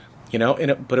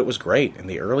 but it was great. In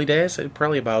the early days,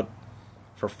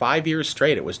 for 5 years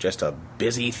straight, it was just a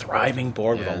busy, thriving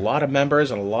board with a lot of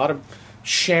members and a lot of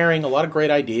sharing, a lot of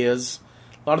great ideas,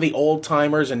 a lot of the old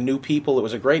timers and new people. It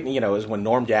was a great, it was when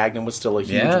Norm Gagnon was still a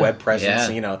huge web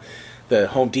presence. Yeah. The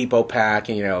Home Depot pack,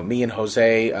 and me and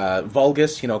Jose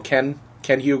Vulgus, Ken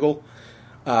Hugel,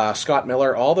 Scott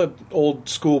Miller, all the old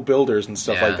school builders and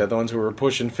stuff like that. The ones who were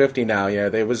pushing 50 now. Yeah,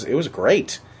 it was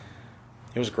great.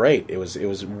 It was great. It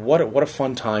was what a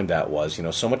fun time that was.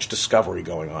 So much discovery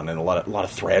going on and a lot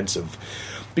of threads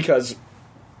because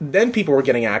then people were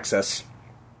getting access.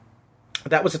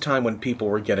 That was a time when people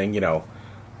were getting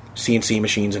CNC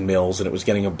machines and mills, and it was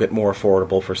getting a bit more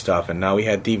affordable for stuff. And now we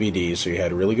had DVDs, so you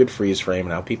had a really good freeze frame. And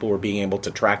now people were being able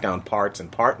to track down parts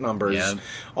and part numbers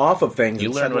off of things. You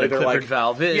and learn what a suddenly Clippard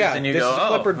valve is, yeah, and you this go, is a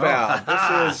Clippard valve.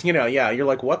 This is you're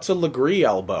like, what's a Legree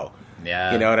elbow?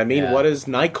 Yeah, you know what I mean? yeah. What is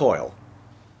Nycoil?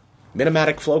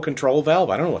 Minimatics flow control valve.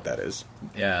 I don't know what that is.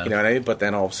 Yeah, You know what I mean? But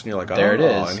then all of a sudden you're like, There it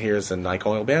is. and here's the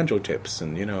Nycoil banjo tips,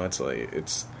 and it's like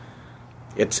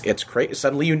it's crazy.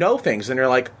 Suddenly you know things, and you're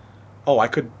like, I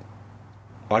could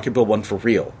build one for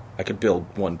real. I could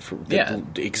build one for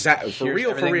exactly for Here's real,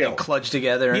 for everything real. they kludge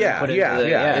together. And Yeah, put yeah, into the,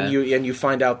 yeah. And you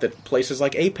find out that places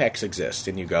like Apex exist,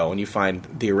 and you go and you find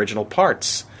the original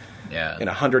parts in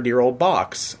a 100-year-old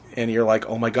box, and you're like,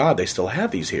 oh my god, they still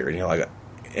have these here, and you're like,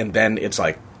 and then it's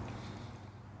like,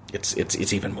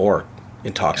 it's even more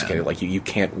intoxicating. Like you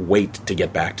can't wait to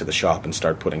get back to the shop and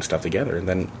start putting stuff together, and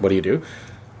then what do?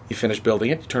 You finish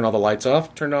building it, you turn all the lights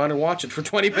off, turn it on and watch it for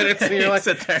 20 minutes, and you're like,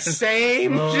 Sit there and-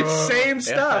 same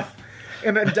stuff.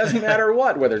 And it doesn't matter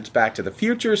whether it's Back to the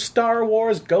Future, Star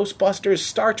Wars, Ghostbusters,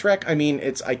 Star Trek. I mean,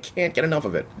 I can't get enough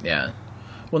of it. Yeah.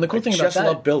 Well, the cool I thing about just that,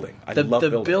 love building. I love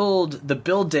building. The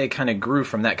build day kind of grew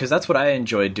from that because that's what I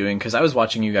enjoyed doing. Because I was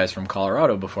watching you guys from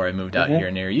Colorado before I moved out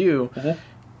here near you,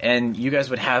 and you guys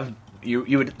would have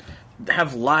you would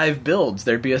have live builds.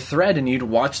 There'd be a thread, and you'd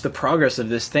watch the progress of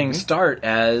this thing start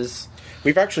as.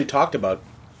 We've actually talked about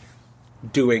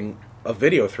doing a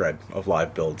video thread of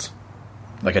live builds.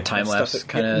 Like a time lapse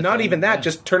kind of. Not even that,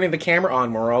 just turning the camera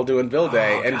on when we're all doing build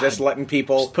day and just letting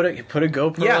people Just put a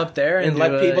GoPro up there and let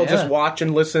do people just watch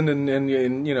and listen and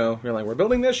you're like, we're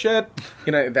building this shit,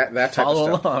 that type Follow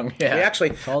of stuff. along. Yeah. We actually,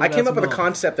 Follow I came the up with a bouncing ball.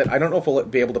 concept that I don't know if we'll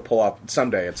be able to pull off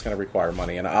someday. It's going to require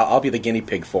money, and I'll be the guinea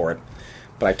pig for it.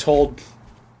 But I told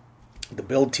the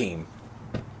build team,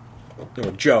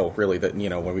 Joe, really, that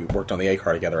when we worked on the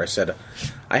A-car together, I said,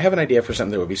 I have an idea for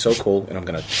something that would be so cool, and I'm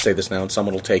going to say this now, and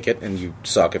someone will take it, and you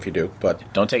suck if you do,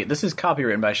 but... Don't take it. This is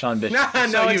copywritten by Sean Bishop. No,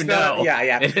 so it's you not. know.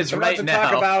 Yeah. It is I'm right about to now.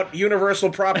 talk about universal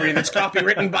property that's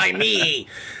copywritten by me.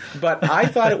 But I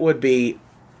thought it would be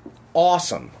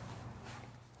awesome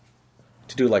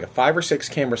to do like a 5 or 6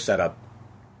 camera setup,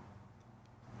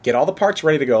 get all the parts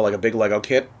ready to go like a big Lego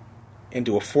kit, and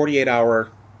do a 48-hour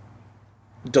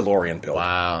DeLorean build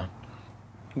Wow.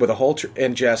 with a whole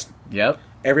and just Yep.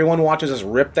 Everyone watches us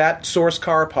rip that source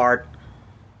car apart,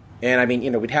 and I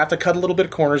mean, we'd have to cut a little bit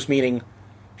of corners, meaning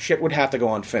shit would have to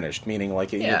go unfinished, meaning like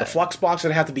the flux box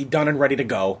would have to be done and ready to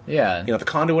go. Yeah. The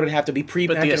conduit would have to be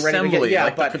pre-packed But the and ready to assembly, get. Yeah,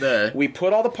 like but we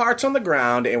put all the parts on the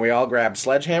ground, and we all grab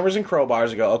sledgehammers and crowbars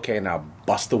and go, okay, now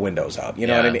bust the windows out. You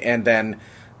know what I mean? And then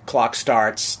clock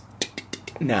starts.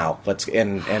 Now let's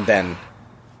and then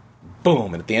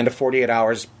boom, and at the end of 48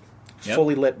 hours,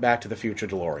 fully lit Back to the Future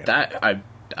DeLorean. That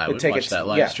I would watch that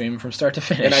live stream from start to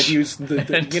finish. And I'd use the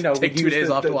take 2 days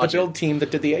off to watch the build team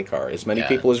that did the A-car, as many Yeah.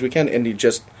 people as we can, and you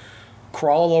just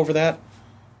crawl over that,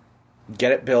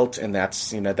 get it built, and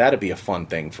that's that'd be a fun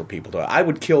thing for people to. I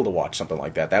would kill to watch something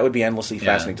like that. That would be endlessly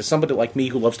fascinating to somebody like me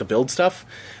who loves to build stuff.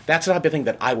 That's the type of thing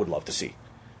that I would love to see.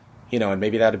 And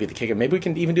maybe that'd be the kick. Maybe we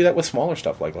can even do that with smaller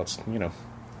stuff. Like let's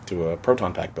do a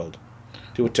proton pack build.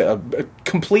 Do a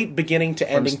complete beginning to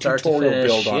ending start to tutorial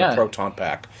finish, build on a proton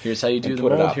pack. Here's how you do and the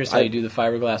put it mold. up. Here's how you do the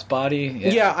fiberglass body.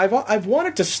 Yeah, I've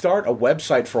wanted to start a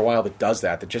website for a while that does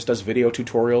that just does video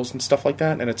tutorials and stuff like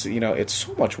that, and it's it's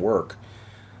so much work,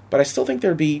 but I still think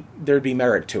there'd be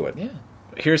merit to it. Yeah.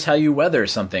 Here's how you weather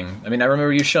something. I mean, I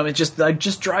remember you showing me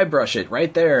just dry brush it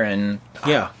right there, and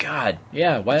Yeah. oh, God,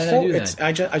 yeah. Why didn't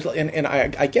I do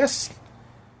that? I guess.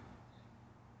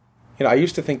 I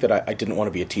used to think that I didn't want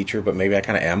to be a teacher, but maybe I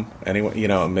kind of am. Anyway,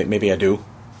 maybe I do.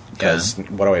 Because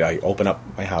what do? I open up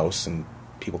my house and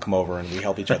people come over and we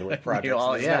help each other with projects.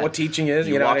 Isn't that what teaching is?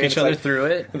 You walk each other through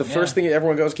it. The first thing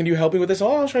everyone goes, "Can you help me with this?" Oh,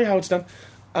 I'll show you how it's done.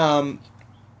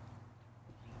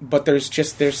 But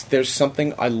there's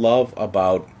something I love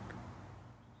about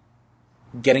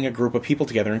getting a group of people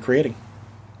together and creating.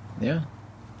 Yeah.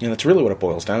 That's really what it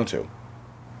boils down to.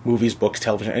 Movies, books,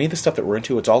 television, any of the stuff that we're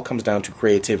into, it all comes down to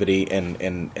creativity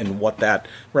and what that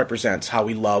represents, how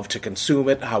we love to consume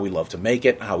it, how we love to make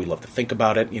it, how we love to think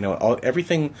about it,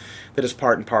 everything that is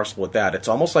part and parcel with that. It's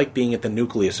almost like being at the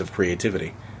nucleus of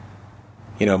creativity.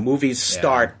 Movies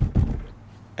start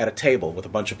at a table with a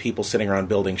bunch of people sitting around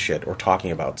building shit or talking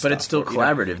about stuff. But it's still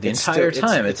collaborative. The entire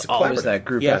time, it's always that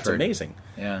group effort. Yeah, it's amazing.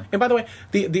 Yeah. And by the way,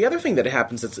 the other thing that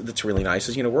happens that's really nice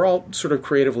is, we're all sort of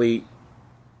creatively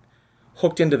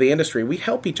hooked into the industry. We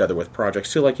help each other with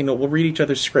projects too. Like, we'll read each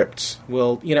other's scripts.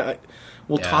 We'll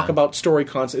talk about story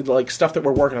concepts, like stuff that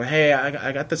we're working on. Hey,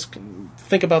 I got this.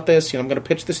 Think about this. I'm going to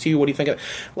pitch this to you. What do you think?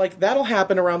 Like that'll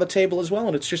happen around the table as well.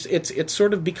 And it's just it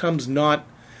sort of becomes not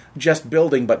just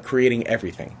building, but creating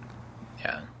everything.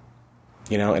 Yeah.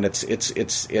 And it's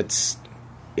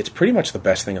pretty much the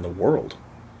best thing in the world.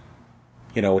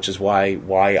 Which is why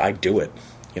I do it.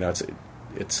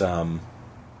 It's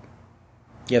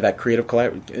that creative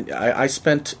collaboration. I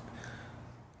spent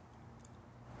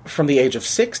from the age of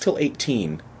 6 till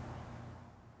 18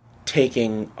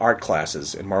 taking art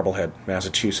classes in Marblehead,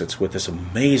 Massachusetts, with this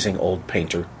amazing old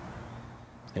painter.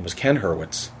 His name was Ken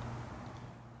Hurwitz.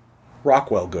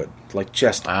 Rockwell good, like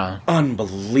just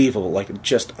unbelievable,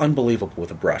 just unbelievable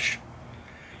with a brush.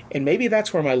 And maybe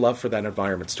that's where my love for that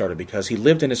environment started, because he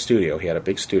lived in a studio. He had a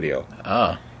big studio.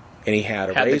 And he had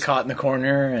the cot in the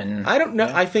corner, and I don't know.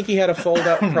 Yeah. I think he had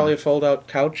probably a fold-out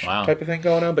couch type of thing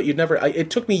going on. But you'd never. It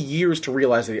took me years to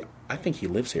realize that I think he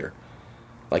lives here,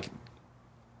 like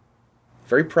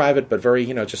very private, but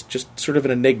very just sort of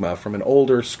an enigma from an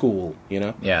older school,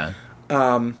 Yeah.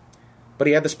 But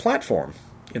he had this platform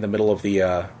in the middle of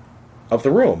the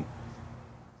room,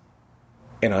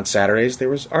 and on Saturdays there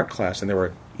was art class, and there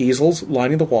were easels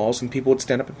lining the walls, and people would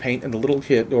stand up and paint, and the little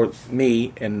kid, or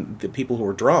me, and the people who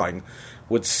were drawing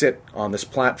would sit on this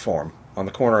platform on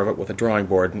the corner of it with a drawing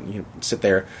board, and sit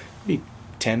there. Be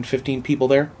 10, 15 people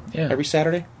there every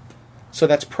Saturday. So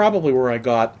that's probably where I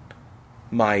got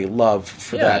my love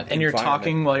for that. And you're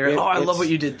talking while you're, I love what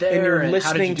you did there. And you're and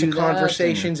listening to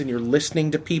conversations, and you're listening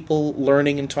to people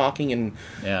learning and talking and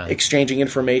exchanging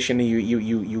information. And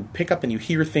you pick up and you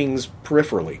hear things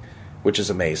peripherally, which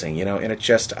is amazing, And it's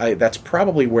just that's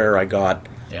probably where I got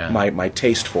my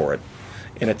taste for it,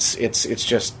 and it's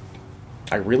just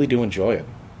I really do enjoy it.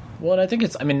 Well, and I think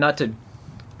not to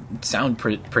sound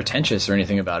pretentious or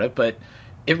anything about it, but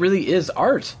it really is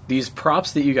art. These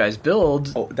props that you guys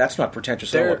build. Oh, that's not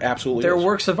pretentious. They're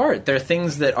works of art. They're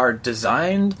things that are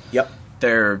designed. Yep.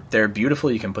 They're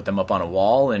beautiful. You can put them up on a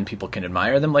wall, and people can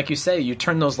admire them. Like you say, you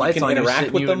turn those lights on, you sit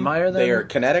and you admire them. They are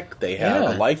kinetic. They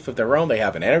have a life of their own. They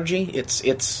have an energy.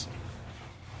 It's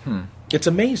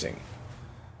amazing.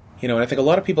 And I think a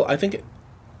lot of people.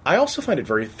 I also find it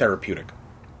very therapeutic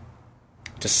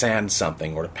to sand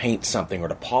something, or to paint something, or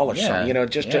to polish something.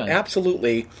 To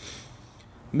absolutely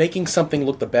making something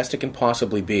look the best it can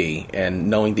possibly be,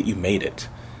 and knowing that you made it.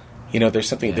 There's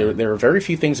something. There are very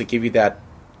few things that give you that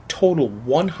total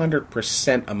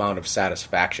 100% amount of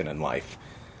satisfaction in life,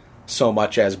 so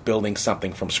much as building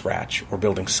something from scratch or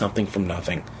building something from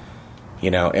nothing,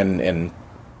 and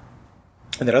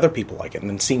that other people like it, and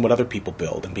then seeing what other people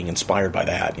build and being inspired by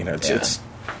that. It's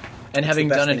and having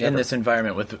the best done it thing in ever. this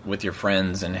environment with your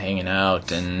friends and hanging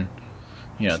out, and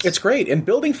It's great. And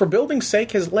building for building's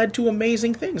sake has led to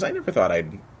amazing things. I never thought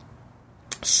I'd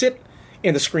sit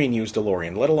in the screen-used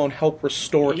DeLorean, let alone help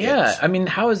restore it. I mean,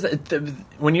 how is that?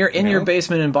 When you're in your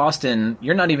basement in Boston,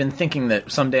 you're not even thinking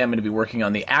that someday I'm going to be working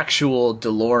on the actual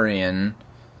DeLorean,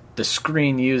 the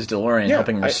screen-used DeLorean,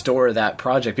 helping restore that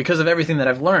project because of everything that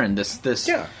I've learned. This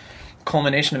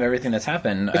culmination of everything that's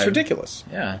happened. It's ridiculous.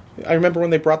 Yeah. I remember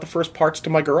when they brought the first parts to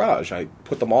my garage. I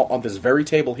put them all on this very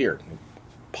table here,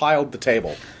 piled the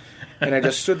table. And I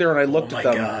just stood there and I looked at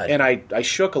them, and I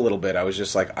shook a little bit. I was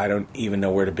just like, I don't even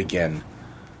know where to begin.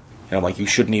 And I'm like, you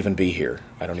shouldn't even be here.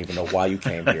 I don't even know why you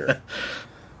came here.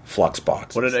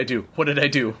 Fluxbox. What did I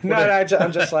do?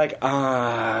 I'm just like,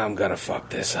 I'm going to fuck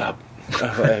this up.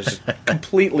 I was just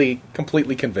completely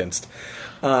convinced.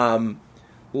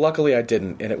 Luckily I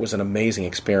didn't, and it was an amazing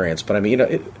experience. But I mean,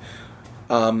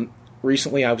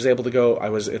 recently I was able to go, I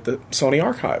was at the Sony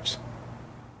Archives.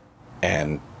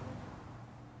 And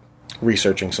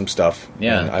researching some stuff.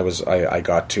 Yeah. And I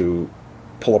got to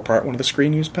pull apart one of the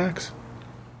screen use packs.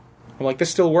 I'm like,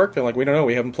 this still work? They're like, we don't know,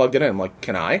 we haven't plugged it in. I'm like,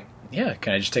 can I? Yeah,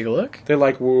 can I just take a look? They're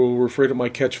like, well, we're afraid it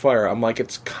might catch fire. I'm like,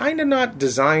 it's kind of not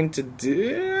designed to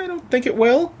do, I don't think it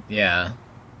will. Yeah.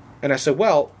 And I said,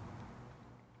 well,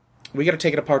 we got to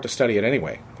take it apart to study it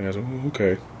anyway. And I was like, oh,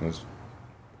 okay.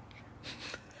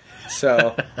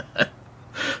 So,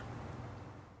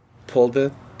 pulled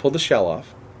the shell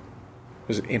off. It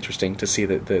was interesting to see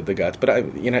the guts, but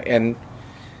and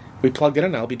we plugged it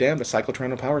in. I'll be damned, the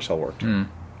cyclotron and power cell worked.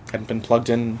 Hadn't been plugged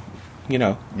in,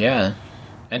 Yeah,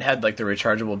 and had like the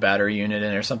rechargeable battery unit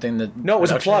in or something that. No, it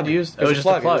was a plug. It was just a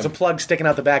plug. It was a plug sticking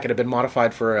out the back. It had been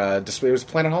modified for display. It was a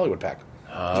Planet Hollywood pack.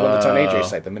 It was one that's on AJ's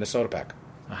site, the Minnesota pack.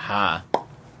 Aha.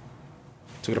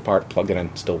 Took it apart, plugged it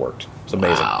in, still worked. It was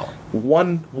amazing. Wow.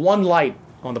 One light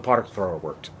on the particle thrower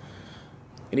worked.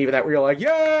 And even that, where you're like,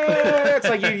 yeah! It's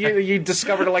like you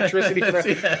discovered electricity.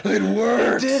 It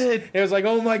worked! Did it! It was like,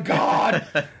 oh my god!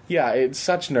 Yeah, it's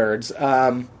such nerds.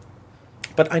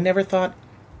 But I never thought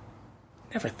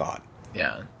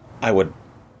Yeah. I would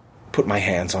put my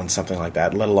hands on something like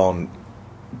that, let alone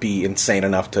be insane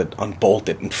enough to unbolt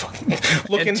it and fucking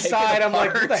look And inside. take it I'm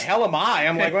like, who apart. the hell am I?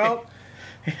 I'm like, well...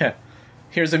 Yeah.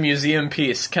 Here's a museum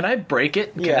piece. Can I break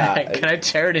it? Can I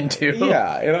tear it in two?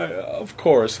 Yeah, and of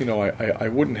course, I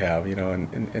wouldn't have,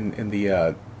 in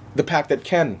the pack that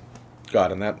Ken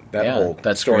got, and that whole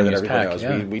that story that screen-used everybody pack, knows.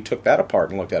 yeah. We took that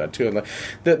apart and looked at it too. And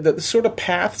the sort of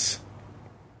paths,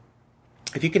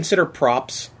 if you consider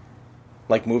props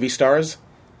like movie stars,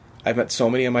 I've met so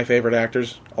many of my favorite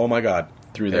actors. Oh my god,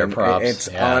 Through their And props,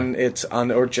 it's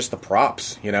on, or just the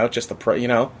props, just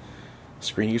the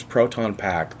screen-used proton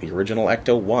pack, the original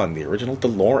Ecto-1, the original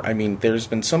DeLorean. I mean, there's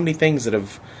been so many things that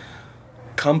have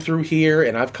come through here,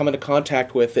 and I've come into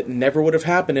contact with that never would have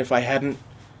happened if I hadn't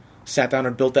sat down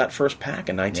and built that first pack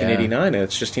in 1989. And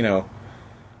it's just,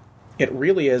 it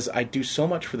really is. I do so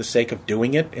much for the sake of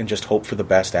doing it and just hope for the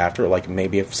best after. Like,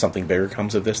 maybe if something bigger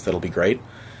comes of this, that'll be great.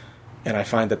 And I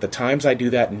find that the times I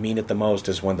do that and mean it the most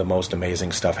is when the most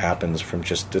amazing stuff happens from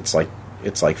just, it's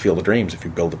like Field of Dreams. If you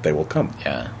build it, they will come.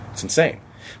 Yeah. It's insane.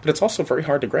 But it's also very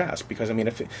hard to grasp because, I mean,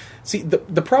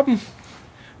 the problem,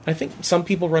 I think some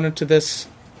people run into this,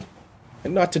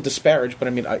 and not to disparage, but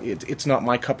I mean, it's not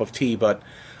my cup of tea, but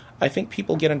I think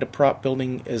people get into prop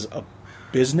building as a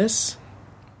business.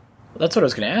 Well, that's what I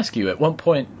was going to ask you. At what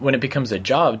point, when it becomes a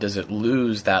job, does it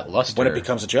lose that luster? When it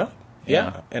becomes a job.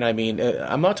 Yeah. And I mean,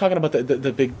 I'm not talking about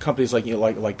the big companies like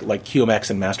QMX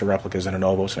and Master Replicas and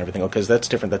Anovos and everything, because that's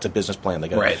different. That's a business plan they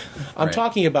got. Right. I'm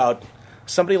talking about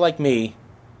somebody like me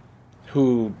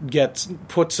who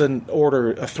puts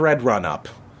a thread run up,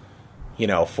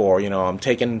 I'm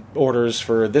taking orders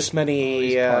for this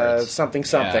many something,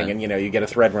 Yeah. and you get a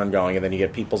thread run going, and then you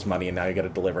get people's money, and now you got to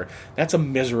deliver. That's a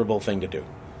miserable thing to do.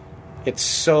 It's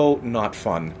so not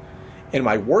fun. And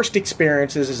my worst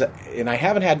experiences and I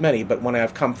haven't had many, but when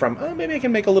I've come from, maybe I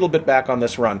can make a little bit back on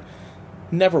this run,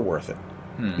 never worth it.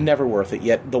 Never worth it.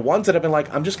 Yet the ones that have been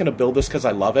like, I'm just going to build this because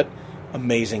I love it,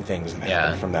 amazing things have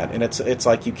happened from that. And it's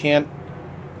like you can't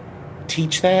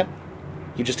teach that.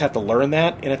 You just have to learn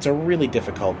that, and it's a really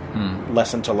difficult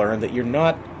lesson to learn that you're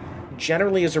not,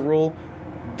 generally as a rule,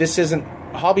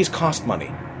 hobbies cost money.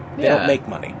 They don't make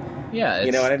money. Yeah,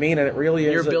 you know what I mean? And it really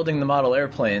is. You're building the model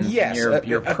airplanes. Yes, and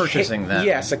you're purchasing them.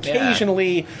 Yes,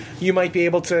 occasionally you might be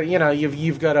able to. You know,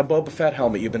 you've got a Boba Fett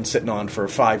helmet you've been sitting on for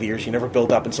 5 years. You never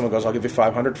built up, and someone goes, "I'll give you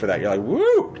 $500 for that." You're like,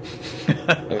 "Woo!"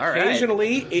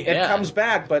 Occasionally it comes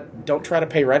back, but don't try to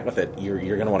pay rent with it. You're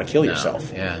going to want to kill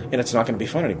yourself. Yeah, and it's not going to be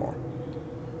fun anymore.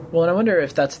 Well, and I wonder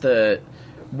if that's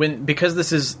because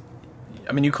this is.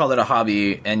 I mean, you call it a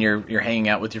hobby, and you're hanging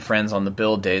out with your friends on the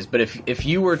build days. But if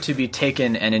you were to be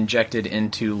taken and injected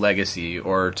into Legacy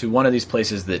or to one of these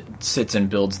places that sits and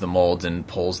builds the molds and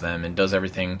pulls them and does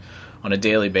everything on a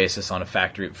daily basis on a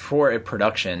factory for a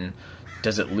production,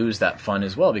 does it lose that fun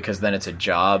as well? Because then it's a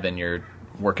job, and you're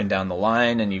working down the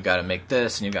line, and you've got to make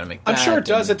this, and you've got to make that. I'm sure it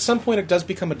does. At some point, it does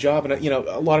become a job, and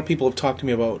a lot of people have talked to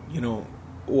me about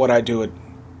what I do at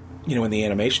in the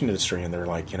animation industry, and they're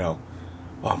like, oh,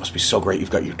 it must be so great you've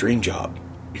got your dream job.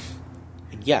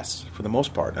 And yes, for the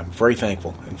most part. I'm very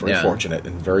thankful and very fortunate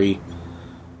and very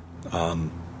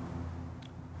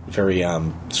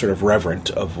sort of reverent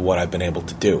of what I've been able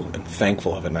to do and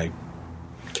thankful of it. And I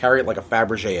carry it like a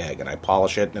Fabergé egg, and I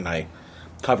polish it, and I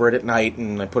cover it at night,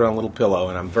 and I put it on a little pillow,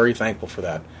 and I'm very thankful for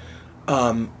that.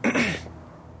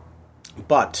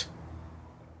 But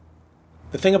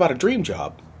the thing about a dream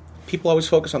job, people always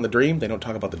focus on the dream, they don't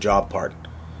talk about the job part.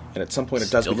 And at some point, it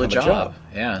does become a job.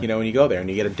 Yeah. When you go there and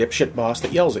you get a dipshit boss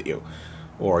that yells at you.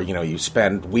 Or, you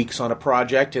spend weeks on a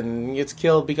project and it's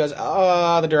killed because,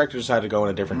 the director decided to go in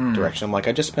a different direction. I'm like,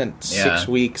 I just spent 6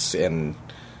 weeks and,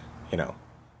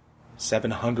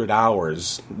 700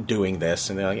 hours doing this.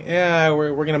 And they're like, yeah,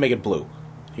 we're going to make it blue.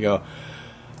 You go,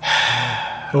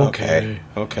 okay.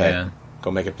 Yeah.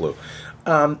 Go make it blue.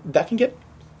 That can get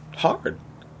hard.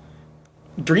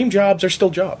 Dream jobs are still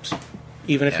jobs.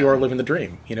 Even if you are living the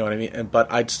dream, you know what I mean?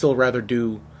 But I'd still rather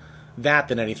do that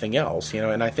than anything else,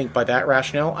 and I think by that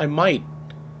rationale, I might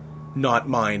not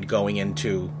mind going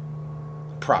into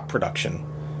prop production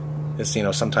as,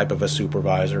 some type of a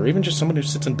supervisor, or even just someone who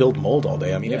sits and build mold all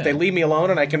day. I mean, if they leave me alone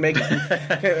and I can make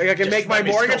make my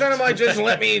mortgage on them, like, just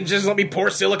let me pour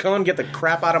silicone and get the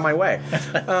crap out of my way.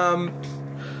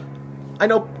 I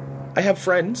know I have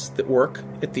friends that work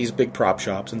at these big prop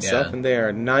shops and stuff, and they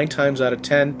are 9 times out of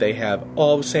 10, they have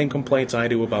all the same complaints I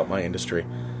do about my industry.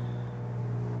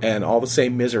 And all the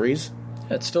same miseries.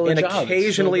 It's still a job. And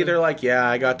occasionally they're like, yeah,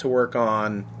 I got to work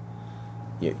on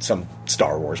some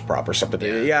Star Wars prop or something.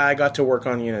 Yeah, I got to work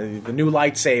on, the new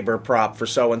lightsaber prop for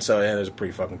so-and-so, and it was a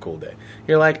pretty fucking cool day.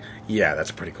 You're like, yeah,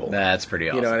 that's pretty cool. That's pretty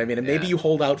awesome. You know what I mean? And maybe you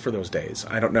hold out for those days.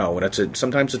 I don't know. And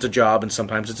sometimes it's a job and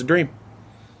sometimes it's a dream.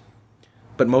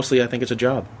 But mostly I think it's a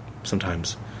job,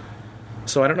 sometimes.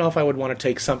 So I don't know if I would want to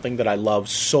take something that I love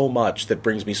so much, that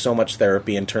brings me so much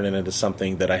therapy, and turn it into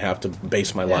something that I have to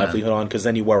base my livelihood on, because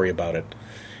then you worry about it,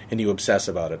 and you obsess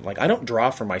about it. Like, I don't draw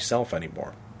for myself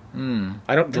anymore.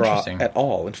 I don't draw at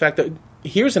all. In fact,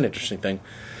 here's an interesting thing.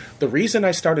 The reason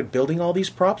I started building all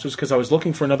these props was because I was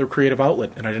looking for another creative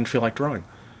outlet, and I didn't feel like drawing.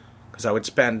 Because I would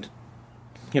spend,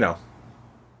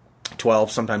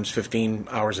 12, sometimes 15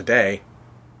 hours a day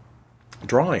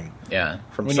drawing. Yeah.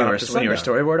 From when you were a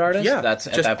storyboard artist? Yeah. That's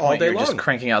at just that point all day you're long. just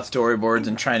cranking out storyboards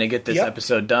and trying to get this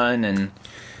episode done,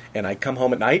 and I'd come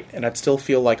home at night and I'd still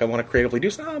feel like I want to creatively do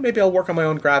something. Oh, maybe I'll work on my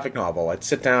own graphic novel. I'd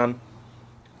sit down.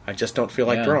 I just don't feel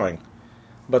like drawing.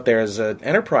 But there's an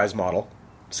Enterprise model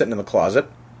sitting in the closet.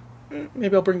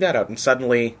 Maybe I'll bring that out. And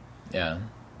suddenly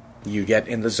you get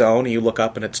in the zone and you look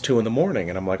up and it's 2 a.m.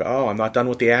 and I'm like, oh, I'm not done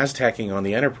with the Aztecing on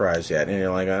the Enterprise yet. And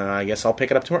you're like, I guess I'll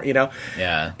pick it up tomorrow,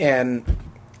 Yeah. And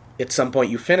at some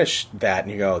point you finish that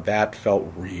and you go, that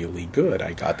felt really good.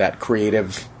 I got that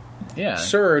creative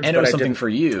surge. And it was something for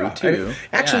you, too.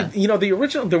 Actually,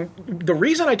 the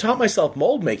reason I taught myself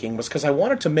mold making was because I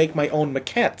wanted to make my own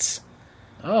maquettes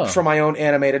for my own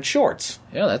animated shorts.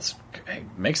 Yeah, that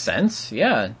makes sense.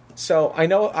 Yeah. So I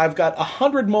know I've got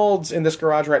 100 molds in this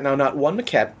garage right now, not one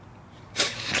maquette.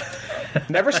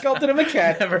 Never sculpted a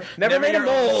maquette. Never made a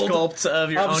mold sculpt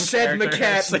of your own said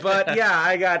maquette. But yeah,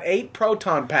 I got 8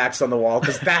 proton packs on the wall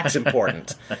because that's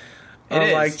important.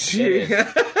 Like, gee.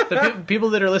 The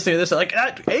people that are listening to this are like,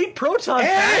 8 proton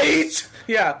packs? 8!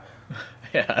 Yeah.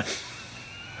 Yeah.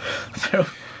 So,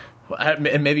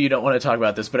 and maybe you don't want to talk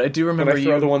about this, but I do remember you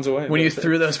throw the ones away. When you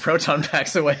threw those proton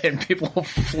packs away and people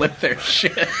flip their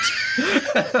shit.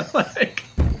 Like,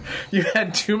 you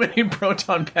had too many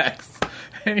proton packs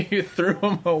and you threw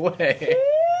them away.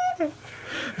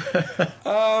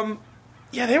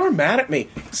 Yeah, they were mad at me.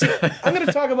 So, I'm going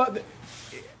to talk about...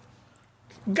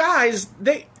 Guys,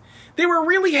 they were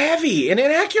really heavy and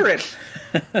inaccurate.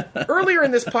 Earlier in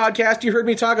this podcast, you heard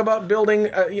me talk about building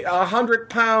a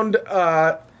 100-pound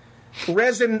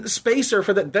resin spacer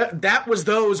for that was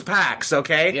those packs,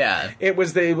 okay? Yeah. It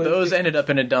was Those ended up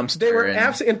in a dumpster. They were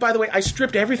absolutely, and by the way, I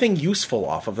stripped everything useful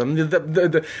off of them.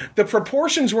 The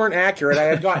proportions weren't accurate. I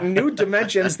had gotten new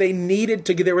dimensions. They needed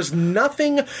to. There was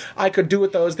nothing I could do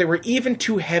with those. They were even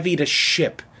too heavy to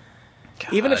ship.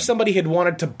 God. Even if somebody had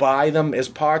wanted to buy them as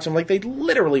parts, I'm like, they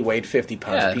literally weighed 50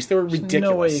 pounds a piece. They were ridiculous.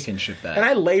 No way you can ship that. And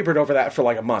I labored over that for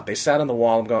like a month. They sat on the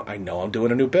wall. I'm going, I know I'm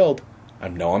doing a new build. I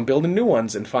know I'm building new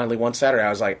ones. And finally, one Saturday, I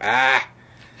was like,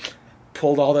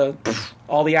 pulled all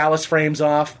the Alice frames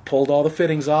off, pulled all the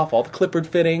fittings off, all the Clippard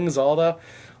fittings, all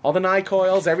the Nye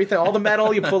coils, everything, all the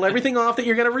metal. You pull everything off that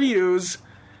you're going to reuse.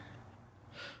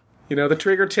 You know, the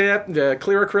trigger tip, the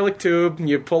clear acrylic tube,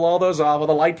 you pull all those off, all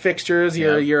the light fixtures,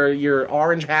 your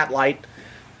orange hat light.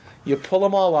 You pull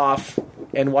them all off,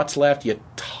 and what's left, you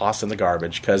toss in the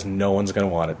garbage, because no one's going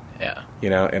to want it. Yeah. You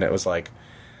know, and it was like,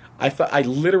 I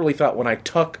literally thought when I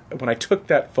took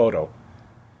that photo,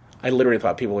 I literally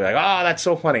thought people would be like, oh, that's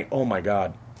so funny. Oh, my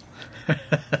God.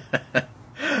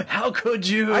 How could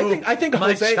you? I think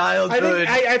my Jose. childhood.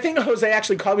 I think Jose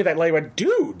actually called me that later. Went,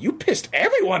 dude, you pissed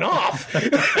everyone off.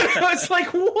 It's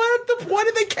like, why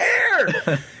do they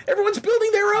care? Everyone's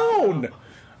building their own.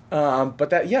 But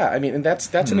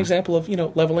that's an example of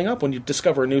leveling up when you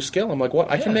discover a new skill. I'm like,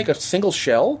 what? I can make a single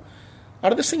shell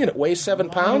out of this thing and it weighs 7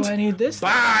 pounds. Do I need this?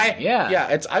 Bye.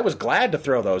 Yeah. I was glad to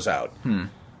throw those out.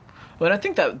 But I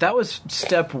think that was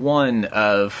step one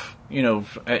of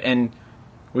and.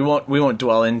 We won't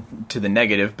dwell into the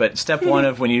negative, but step one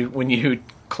of when you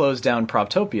close down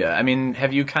Proptopia. I mean,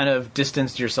 have you kind of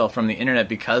distanced yourself from the internet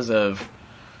because of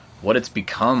what it's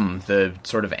become, the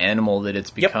sort of animal that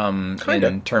it's become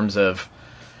in terms of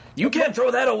you can't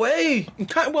throw that away?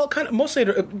 Mostly,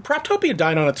 Proptopia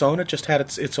died on its own. It just had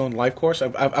its own life course.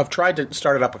 I've tried to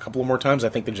start it up a couple more times. I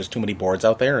think there's just too many boards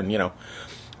out there, and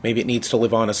maybe it needs to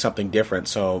live on as something different.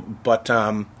 So, but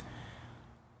I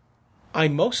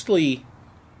mostly.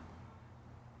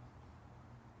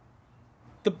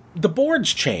 The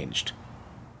boards changed.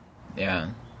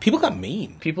 Yeah. People got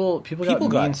mean. People got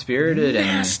mean-spirited and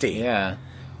nasty. Yeah.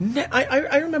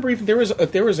 I remember even there was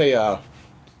a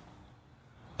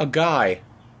guy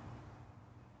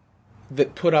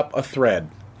that put up a thread,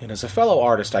 and as a fellow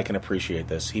artist, I can appreciate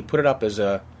this. He put it up as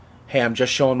hey, I'm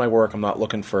just showing my work. I'm not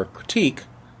looking for critique.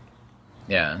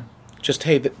 Yeah. Just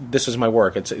hey, this is my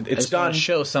work. It's done.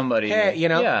 Show somebody. Hey,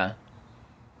 Yeah.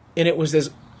 And it was this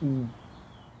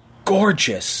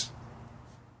gorgeous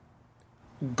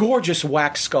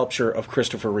wax sculpture of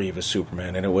Christopher Reeve as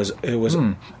Superman, and it was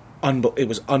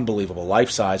unbelievable, life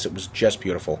size. It was just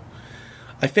beautiful.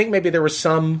 I think maybe there was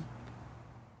some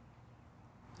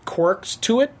quirks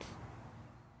to it.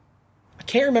 I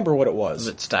can't remember what it was. Was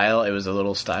it style? It was a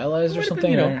little stylized or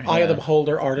something. Eye of the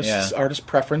beholder, artist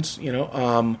preference.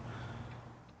 I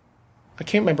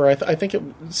can't remember. I think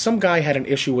some guy had an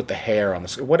issue with the hair on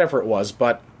the whatever it was,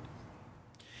 but.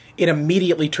 It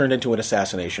immediately turned into an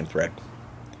assassination thread.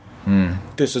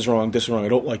 This is wrong, I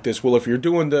don't like this. Well, if you're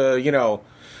doing the,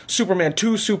 Superman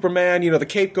 2 Superman, the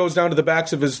cape goes down to the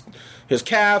backs of his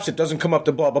calves, it doesn't come up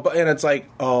to blah, blah, blah. And it's like,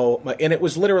 oh, my. And it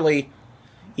was literally,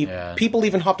 people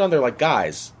even hopped on there like,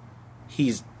 guys,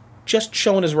 he's just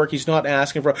showing his work. He's not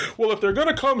asking for, well, if they're going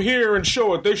to come here and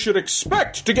show it, they should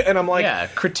expect to get, and I'm like. Yeah,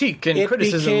 critique and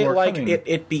criticism were coming.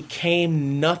 It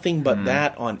became nothing but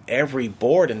that on every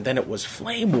board, and then it was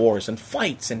flame wars and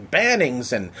fights and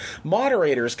bannings and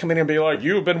moderators coming in and be like,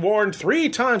 you've been warned 3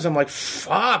 times. I'm like,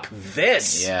 fuck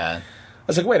this. Yeah. I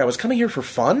was like, wait, I was coming here for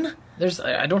fun?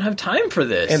 I don't have time for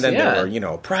this. And then there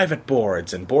were, private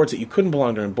boards and boards that you couldn't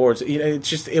belong to, and boards.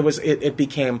 It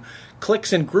became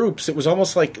cliques and groups. It was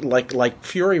almost like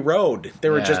Fury Road.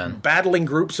 They were just battling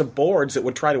groups of boards that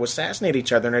would try to assassinate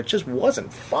each other, and it just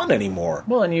wasn't fun anymore.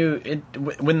 Well, and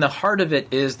when the heart of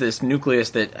it is this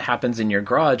nucleus that happens in your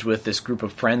garage with this group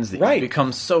of friends that you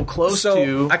become so close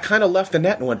to. I kind of left the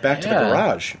net and went back to the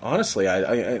garage. Honestly,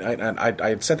 I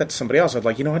had said that to somebody else. I was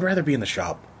like, I'd rather be in the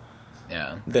shop.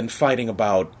 Yeah. Than fighting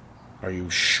about, are you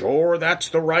sure that's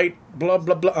the right blah,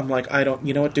 blah, blah. I'm like,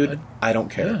 you know what, dude? I don't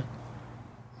care. Yeah.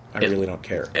 I really don't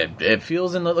care. It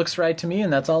feels and it looks right to me,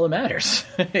 and that's all that matters.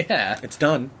 Yeah. It's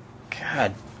done.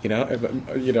 God.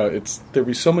 There'll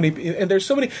be so many, and there's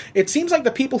so many, it seems like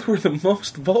the people who are the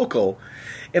most vocal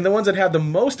and the ones that have the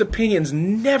most opinions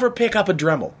never pick up a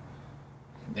Dremel.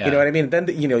 Yeah. You know what I mean? Then,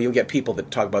 you'll get people that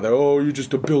talk about that, oh, you're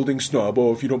just a building snob.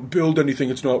 Oh, if you don't build anything,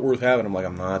 it's not worth having. I'm like,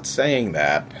 I'm not saying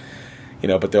that.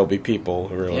 But there'll be people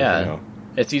who are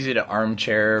It's easy to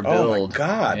armchair build. Oh, my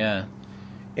God. Yeah.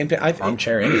 And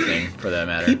armchair anything, for that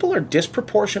matter. People are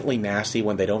disproportionately nasty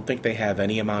when they don't think they have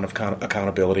any amount of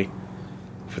accountability.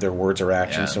 for their words or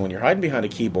actions. Yeah. So when you're hiding behind a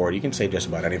keyboard, you can say just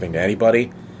about anything to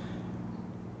anybody.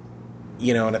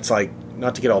 You know, and it's like,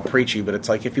 not to get all preachy, but it's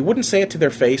like, if you wouldn't say it to their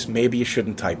face, maybe you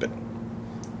shouldn't type it.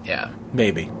 Yeah.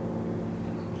 Maybe.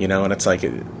 You know, and it's like,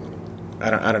 I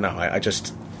don't know. I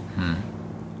just...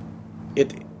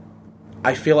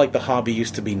 I feel like the hobby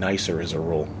used to be nicer as a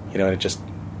rule. You know, and it just...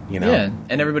 You know, Yeah,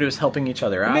 and everybody was helping each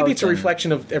other out. maybe it's a and-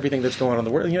 reflection of everything that's going on in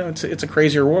the world. You know, it's a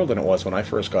crazier world than it was when I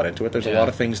first got into it. There's a Yeah. lot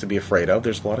of things to be afraid of.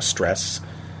 There's a lot of stress.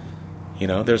 You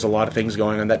know, there's a lot of things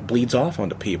going on that bleeds off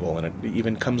onto people, and it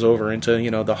even comes over into,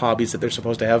 you know, the hobbies that they're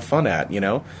supposed to have fun at. You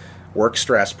know, work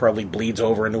stress probably bleeds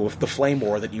over into the flame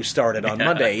war that you started on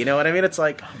Monday. You know what I mean? It's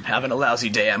like, I'm having a lousy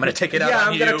day. I'm going to take it out yeah, on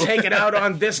I'm you. going to take it out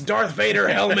on this Darth Vader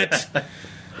helmet.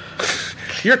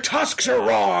 Your tusks are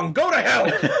wrong. Go to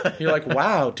hell. You're like,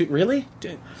 wow, dude, really?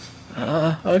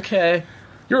 Okay.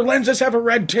 Your lenses have a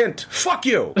red tint. Fuck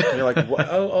you. And you're like,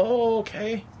 oh,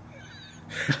 okay.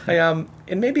 And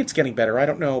maybe it's getting better. I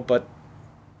don't know, but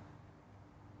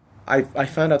I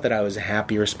found out that I was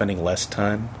happier spending less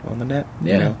time on the net.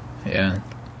 Yeah. You know? Yeah.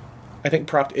 I think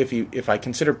if I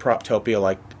considered Proptopia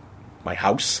like my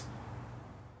house,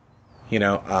 you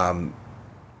know,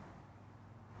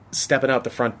 stepping out the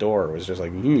front door was just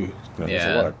like, ooh, you know, there's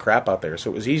a lot of crap out there.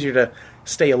 So it was easier to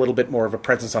stay a little bit more of a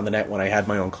presence on the net when I had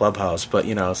my own clubhouse. But,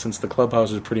 you know, since the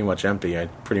clubhouse is pretty much empty, I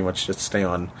pretty much just stay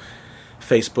on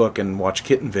Facebook and watch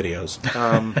kitten videos.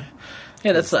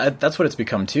 Yeah, that's what it's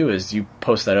become too. Is you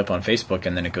post that up on Facebook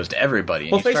and then it goes to everybody.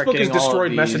 And Well, you start Facebook has getting all of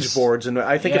destroyed these- message boards, and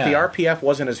I think if the RPF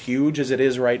wasn't as huge as it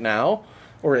is right now,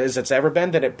 or as it's ever been,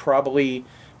 then it probably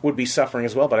would be suffering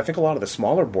as well. But I think a lot of the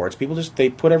smaller boards, people they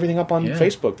put everything up on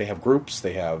Facebook. They have groups,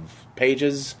 they have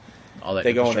pages, All that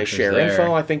they go and they infrastructure's share there.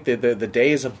 info. I think the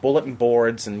days of bulletin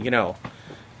boards and, you know,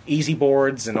 easy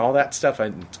boards and all that stuff,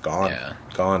 it's gone, Yeah.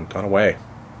 gone away.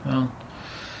 Well,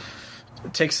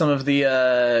 it takes some of the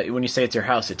when you say it's your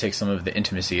house, it takes some of the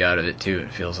intimacy out of it too.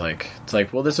 It feels like it's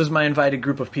like, well, this was my invited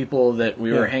group of people that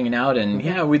we were hanging out, and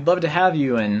yeah, we'd love to have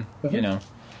you, and you know,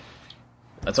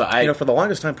 that's why You know, for the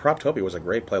longest time, Proptopia was a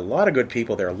great play. A lot of good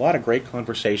people there, a lot of great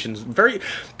conversations.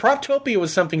 Proptopia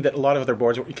was something that a lot of other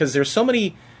boards, because there's so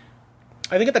many.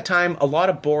 I think at the time, a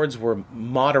lot of boards were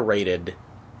moderated,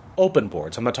 open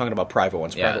boards. I'm not talking about private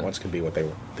ones. Yeah. Private ones can be what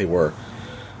they were.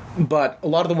 But a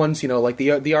lot of the ones, you know, like the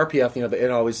RPF, you know, it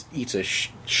always eats a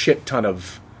shit ton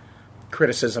of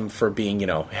criticism for being, you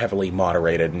know, heavily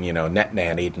moderated and, you know, net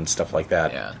nannied and stuff like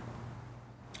that. yeah,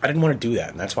 I didn't want to do that,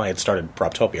 and that's why I had started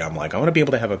Proptopia. I'm like, I want to be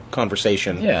able to have a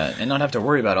conversation. yeah, and not have to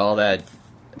worry about all that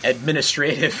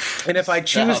administrative. And if I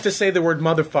choose stuff. to say the word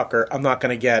motherfucker, I'm not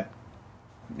going to get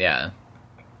yeah,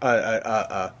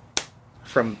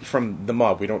 from the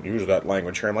mob. We don't use that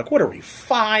language here. I'm like, what are we,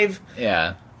 5?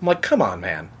 yeah. I'm like, come on,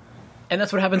 man. And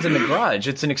that's what happens in the garage.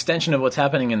 It's an extension of what's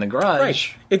happening in the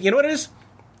garage. Right. You know what it is?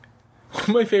 One of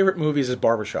my favorite movies is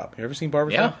Barbershop. You ever seen Yeah.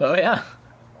 Barbershop? Oh yeah.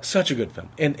 Such a good film.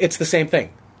 And it's the same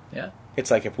thing. Yeah.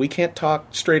 It's like, if we can't talk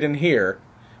straight in here,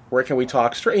 where can we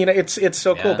talk straight? You know, it's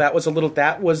so cool. Yeah. That was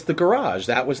the garage.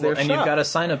 That was their And shop. you've got a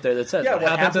sign up there that says, Yeah, what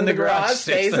happens in the garage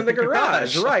stays in the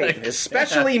garage. Right. Like,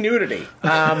 Especially nudity.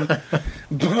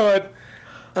 But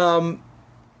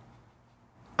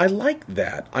I like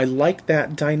that. I like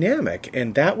that dynamic.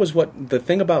 And that was what the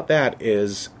thing about that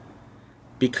is,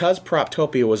 because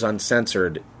Proptopia was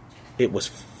uncensored, it was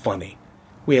funny.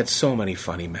 We had so many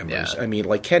funny members. Yeah. I mean,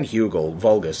 like Ken Hugel,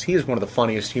 Vulgus, he is one of the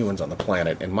funniest humans on the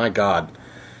planet. And my God,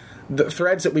 the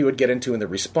threads that we would get into and the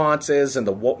responses and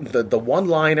the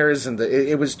one-liners and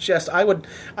it was just,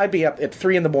 I'd be up at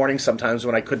 3 a.m. sometimes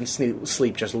when I couldn't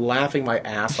sleep, just laughing my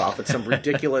ass off at some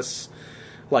ridiculous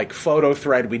like photo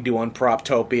thread we do on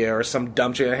Proptopia or some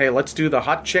dumb shit. Hey, let's do the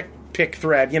hot chick pick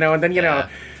thread, you know, and then you know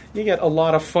you get a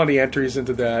lot of funny entries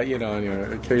into that, you know,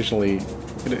 and occasionally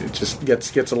it just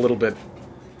gets a little bit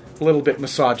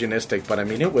misogynistic, but I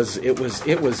mean it was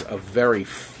a very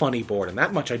funny board, and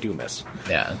that much I do miss.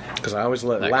 Yeah. Because I always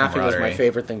laughing was my camaraderie.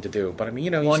 favorite thing to do. But I mean,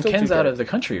 you know, Well, you and still Ken's do out great. of the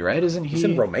country, right? Isn't he? He's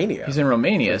in Romania. He's in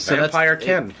Romania. So Vampire that's,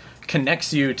 Ken. it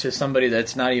connects you to somebody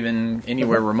that's not even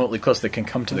anywhere remotely close that can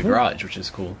come to the garage, which is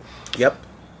cool. Yep.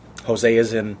 Jose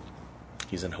he's in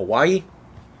Hawaii.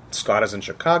 Scott is in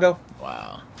Chicago.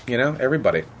 Wow. You know,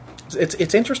 everybody.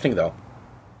 It's interesting though.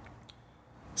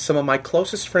 Some of my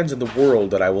closest friends in the world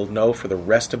that I will know for the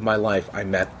rest of my life, I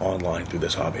met online through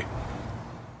this hobby.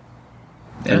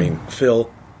 Yeah. I mean,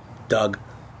 Phil, Doug,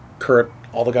 Kurt,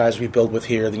 all the guys we build with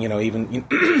here. You know, even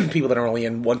people that are only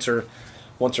in once or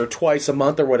twice a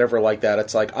month or whatever like that.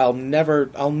 It's like I'll never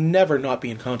not be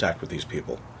in contact with these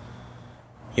people.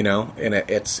 You know, and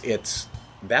it's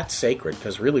that's sacred,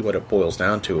 because really what it boils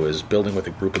down to is building with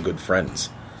a group of good friends.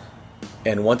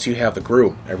 And once you have the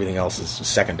group, everything else is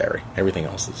secondary. Everything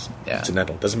else is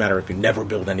incidental. Doesn't matter if you never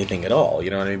build anything at all. You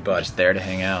know what I mean? But Just there to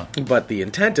hang out. But the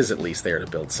intent is at least there to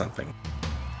build something.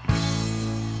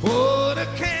 Put a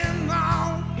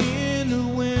candle in the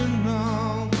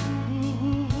window.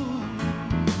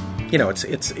 You know, it's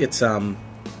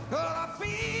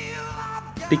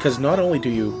because not only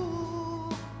do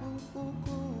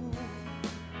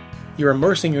you're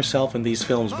immersing yourself in these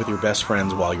films with your best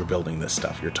friends while you're building this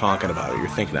stuff. You're talking about it. You're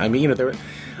thinking. I mean, you know,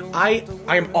 I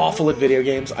am awful at video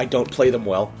games. I don't play them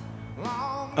well.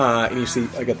 And you see,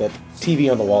 I got the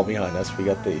TV on the wall behind us. We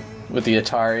got the With the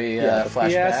Atari the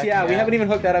flashback. PS. Yeah, we haven't even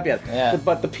hooked that up yet. Yeah.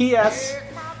 But the PS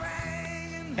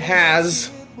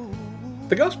has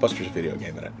the Ghostbusters video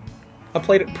game in it. I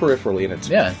played it peripherally, and it's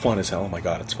fun as hell. Oh my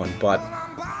god, it's fun. But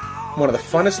one of the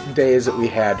funnest days that we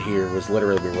had here was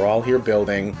literally we were all here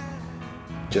building.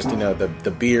 Just, you know,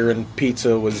 the beer and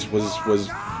pizza was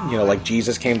you know, like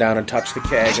Jesus came down and touched the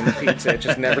keg and the pizza. It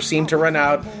just never seemed to run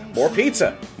out. More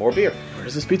pizza, more beer. Where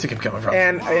does this pizza keep coming from?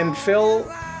 And Phil,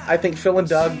 I think Phil and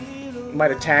Doug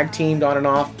might have tag teamed on and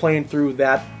off playing through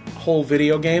that whole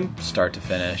video game. Start to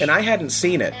finish. And I hadn't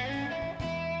seen it.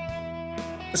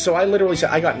 So I literally said,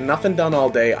 I got nothing done all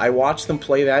day. I watched them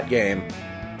play that game.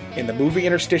 In the movie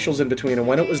interstitials in between, and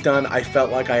when it was done, I felt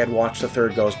like I had watched the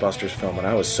third Ghostbusters film, and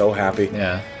I was so happy.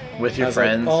 Yeah, with your I was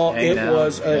friends. Like, oh, hanging it out.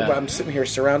 was. I'm sitting here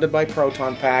surrounded by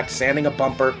proton packs, sanding a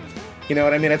bumper. You know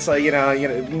what I mean? It's like you know,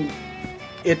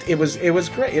 it was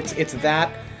great. It's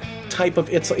that type of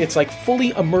it's like fully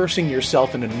immersing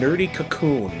yourself in a nerdy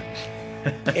cocoon,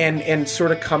 and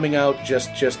sort of coming out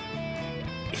just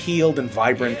healed and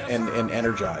vibrant and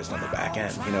energized on the back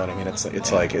end. You know what I mean? It's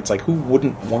like who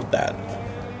wouldn't want that?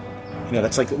 You know,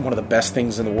 that's like one of the best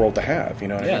things in the world to have. You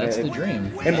know, what I mean? That's the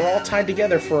dream. And we're all tied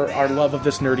together for our love of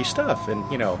this nerdy stuff, and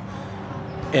you know,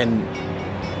 and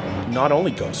not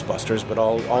only Ghostbusters, but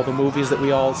all the movies that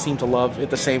we all seem to love at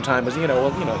the same time as any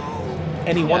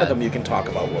one of them you can talk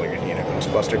about. Well, you're a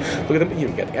Ghostbuster. Look at them. You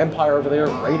got Empire over there,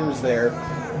 Raiders there.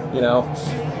 You know,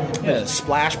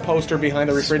 Splash poster behind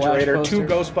the refrigerator, poster.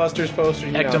 2 Ghostbusters posters.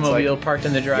 You Ectomobile know, it's parked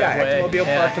in the driveway. Yeah,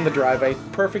 Ectomobile parked in the driveway.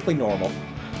 Perfectly normal.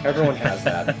 Everyone has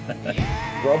that.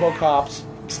 RoboCop's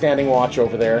standing watch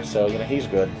over there, so you know he's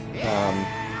good.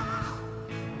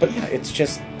 But yeah, it's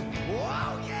just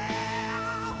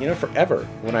forever.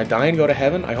 When I die and go to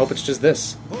heaven, I hope it's just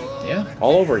this. Yeah.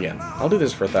 All over again. I'll do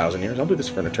this for 1,000 years. I'll do this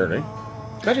for an eternity.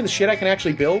 Imagine the shit I can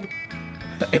actually build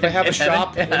if I have a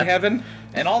shop in heaven.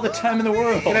 And all the time in the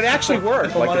world. And it actually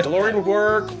worked. Like the DeLorean would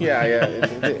work.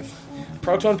 Yeah.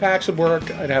 Proton packs would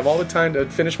work. I'd have all the time to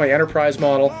finish my Enterprise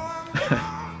model.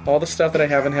 All the stuff that I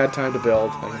haven't had time to build.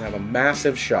 I can have a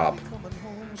massive shop.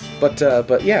 But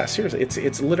yeah, seriously,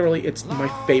 it's literally my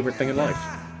favorite thing in life.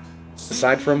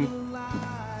 Aside from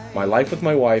my life with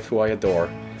my wife, who I adore,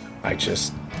 I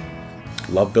just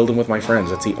love building with my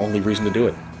friends. That's the only reason to do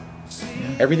it.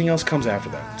 Yeah. Everything else comes after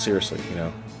that. Seriously, you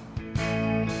know.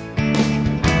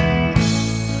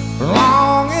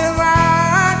 Long as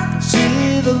I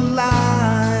see the light.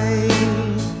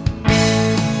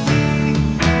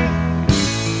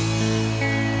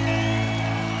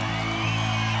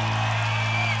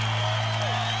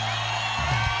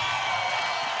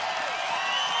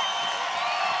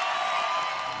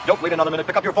 Don't wait another minute.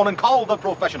 Pick up your phone and call the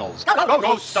professionals.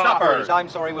 Go, Stoppers! I'm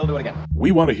sorry, we'll do it again.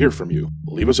 We want to hear from you.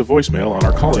 Leave us a voicemail on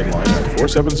our call-in line at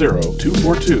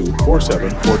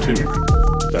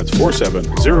 470-242-4742. That's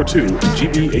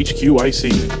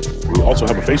 4702-GBHQIC. We also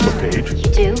have a Facebook page. You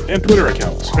do? And Twitter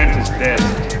accounts. Spence is dead.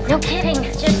 No kidding.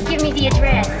 Just give me the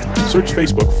address. Search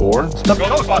Facebook for The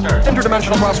Ghostbusters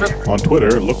Interdimensional Cross Trip. On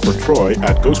Twitter, look for Troy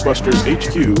at Ghostbusters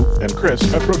HQ and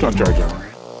Chris at Proton Charger.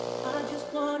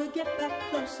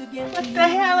 What the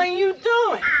hell are you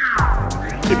doing?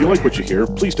 If you like what you hear,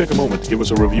 please take a moment to give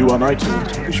us a review on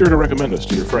iTunes. Be sure to recommend us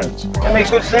to your friends. That makes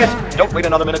good sense. Don't wait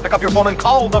another minute. Pick up your phone and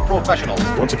call the professionals.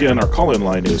 Once again, our call-in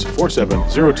line is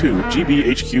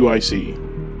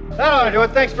 4702-GBHQIC. That ought to do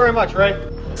it. Thanks very much, Ray.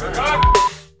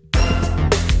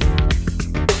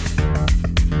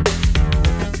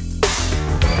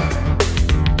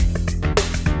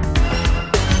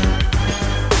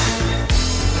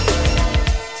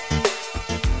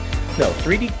 No,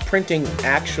 3D printing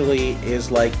actually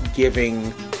is like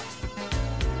giving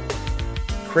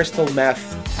crystal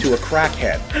meth to a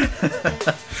crackhead.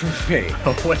 For me.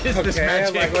 What is this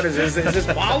magic? Like, what is this? Is this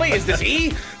Molly? Is this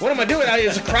E? What am I doing?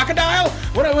 Is it crocodile?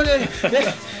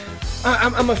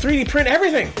 I'm a 3D print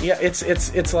everything. Yeah,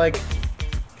 it's like,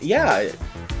 yeah,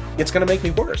 it's gonna make me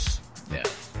worse. Yeah.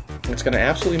 It's gonna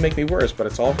absolutely make me worse, but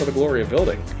it's all for the glory of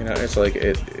building. You know, it's like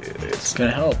it's gonna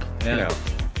help. Yeah. You know.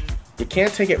 You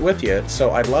can't take it with you, so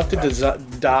I'd love to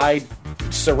die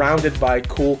surrounded by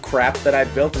cool crap that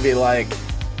I'd built and be like,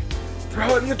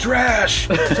 throw it in the trash,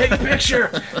 take a picture.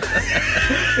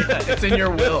 It's in your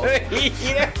will.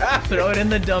 Yeah. Throw it in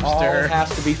the dumpster. All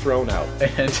has to be thrown out.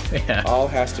 And all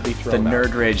has to be thrown out. The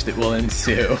nerd rage that will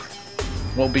ensue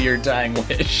will be your dying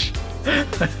wish.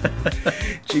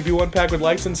 GB1 pack with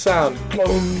lights and sound.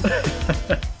 Boom.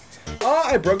 Oh,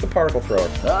 I broke the particle thrower.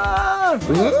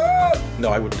 No,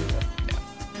 I wouldn't do that. Yeah.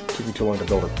 Took me too long to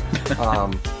build it.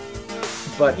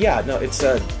 But yeah, no,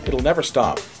 it'll never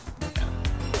stop.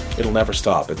 It'll never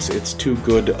stop. It's too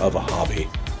good of a hobby.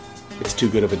 It's too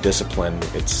good of a discipline.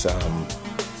 It's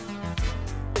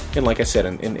and like I said,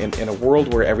 in a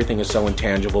world where everything is so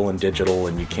intangible and digital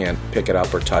and you can't pick it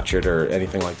up or touch it or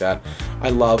anything like that, I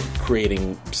love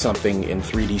creating something in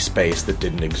 3D space that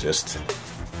didn't exist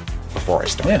before I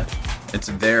started. Yeah, it's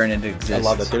there and it exists. I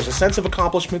love it. There's a sense of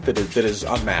accomplishment that is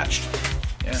unmatched.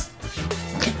 Yeah.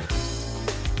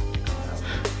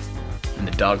 And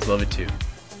the dogs love it too.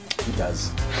 He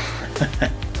does.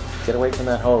 Get away from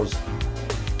that hose.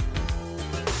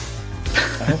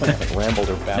 I hope I haven't rambled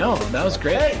or babbled. No, that was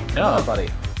great. Hey, no, come on, buddy.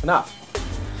 Enough.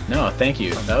 No, thank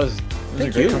you. That was a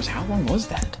great conversation. How long was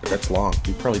that? That's long.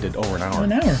 You probably did over an hour.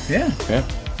 An hour, yeah. Yeah.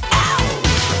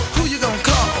 Who you gonna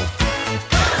call?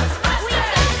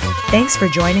 Thanks for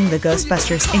joining the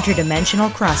Ghostbusters Interdimensional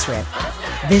Crossrip.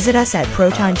 Visit us at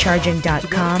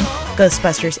protoncharging.com,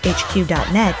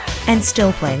 ghostbustershq.net, and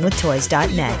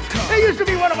stillplayingwithtoys.net. That used to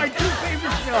be one of my two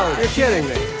favorite shows. You're kidding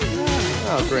me.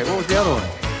 Oh, great. What was the other one?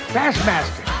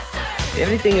 Bassmaster.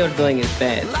 Everything you're doing is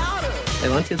bad. I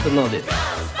want you to know this.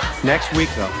 Next week,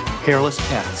 though, hairless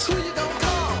cats.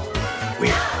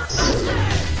 Weird.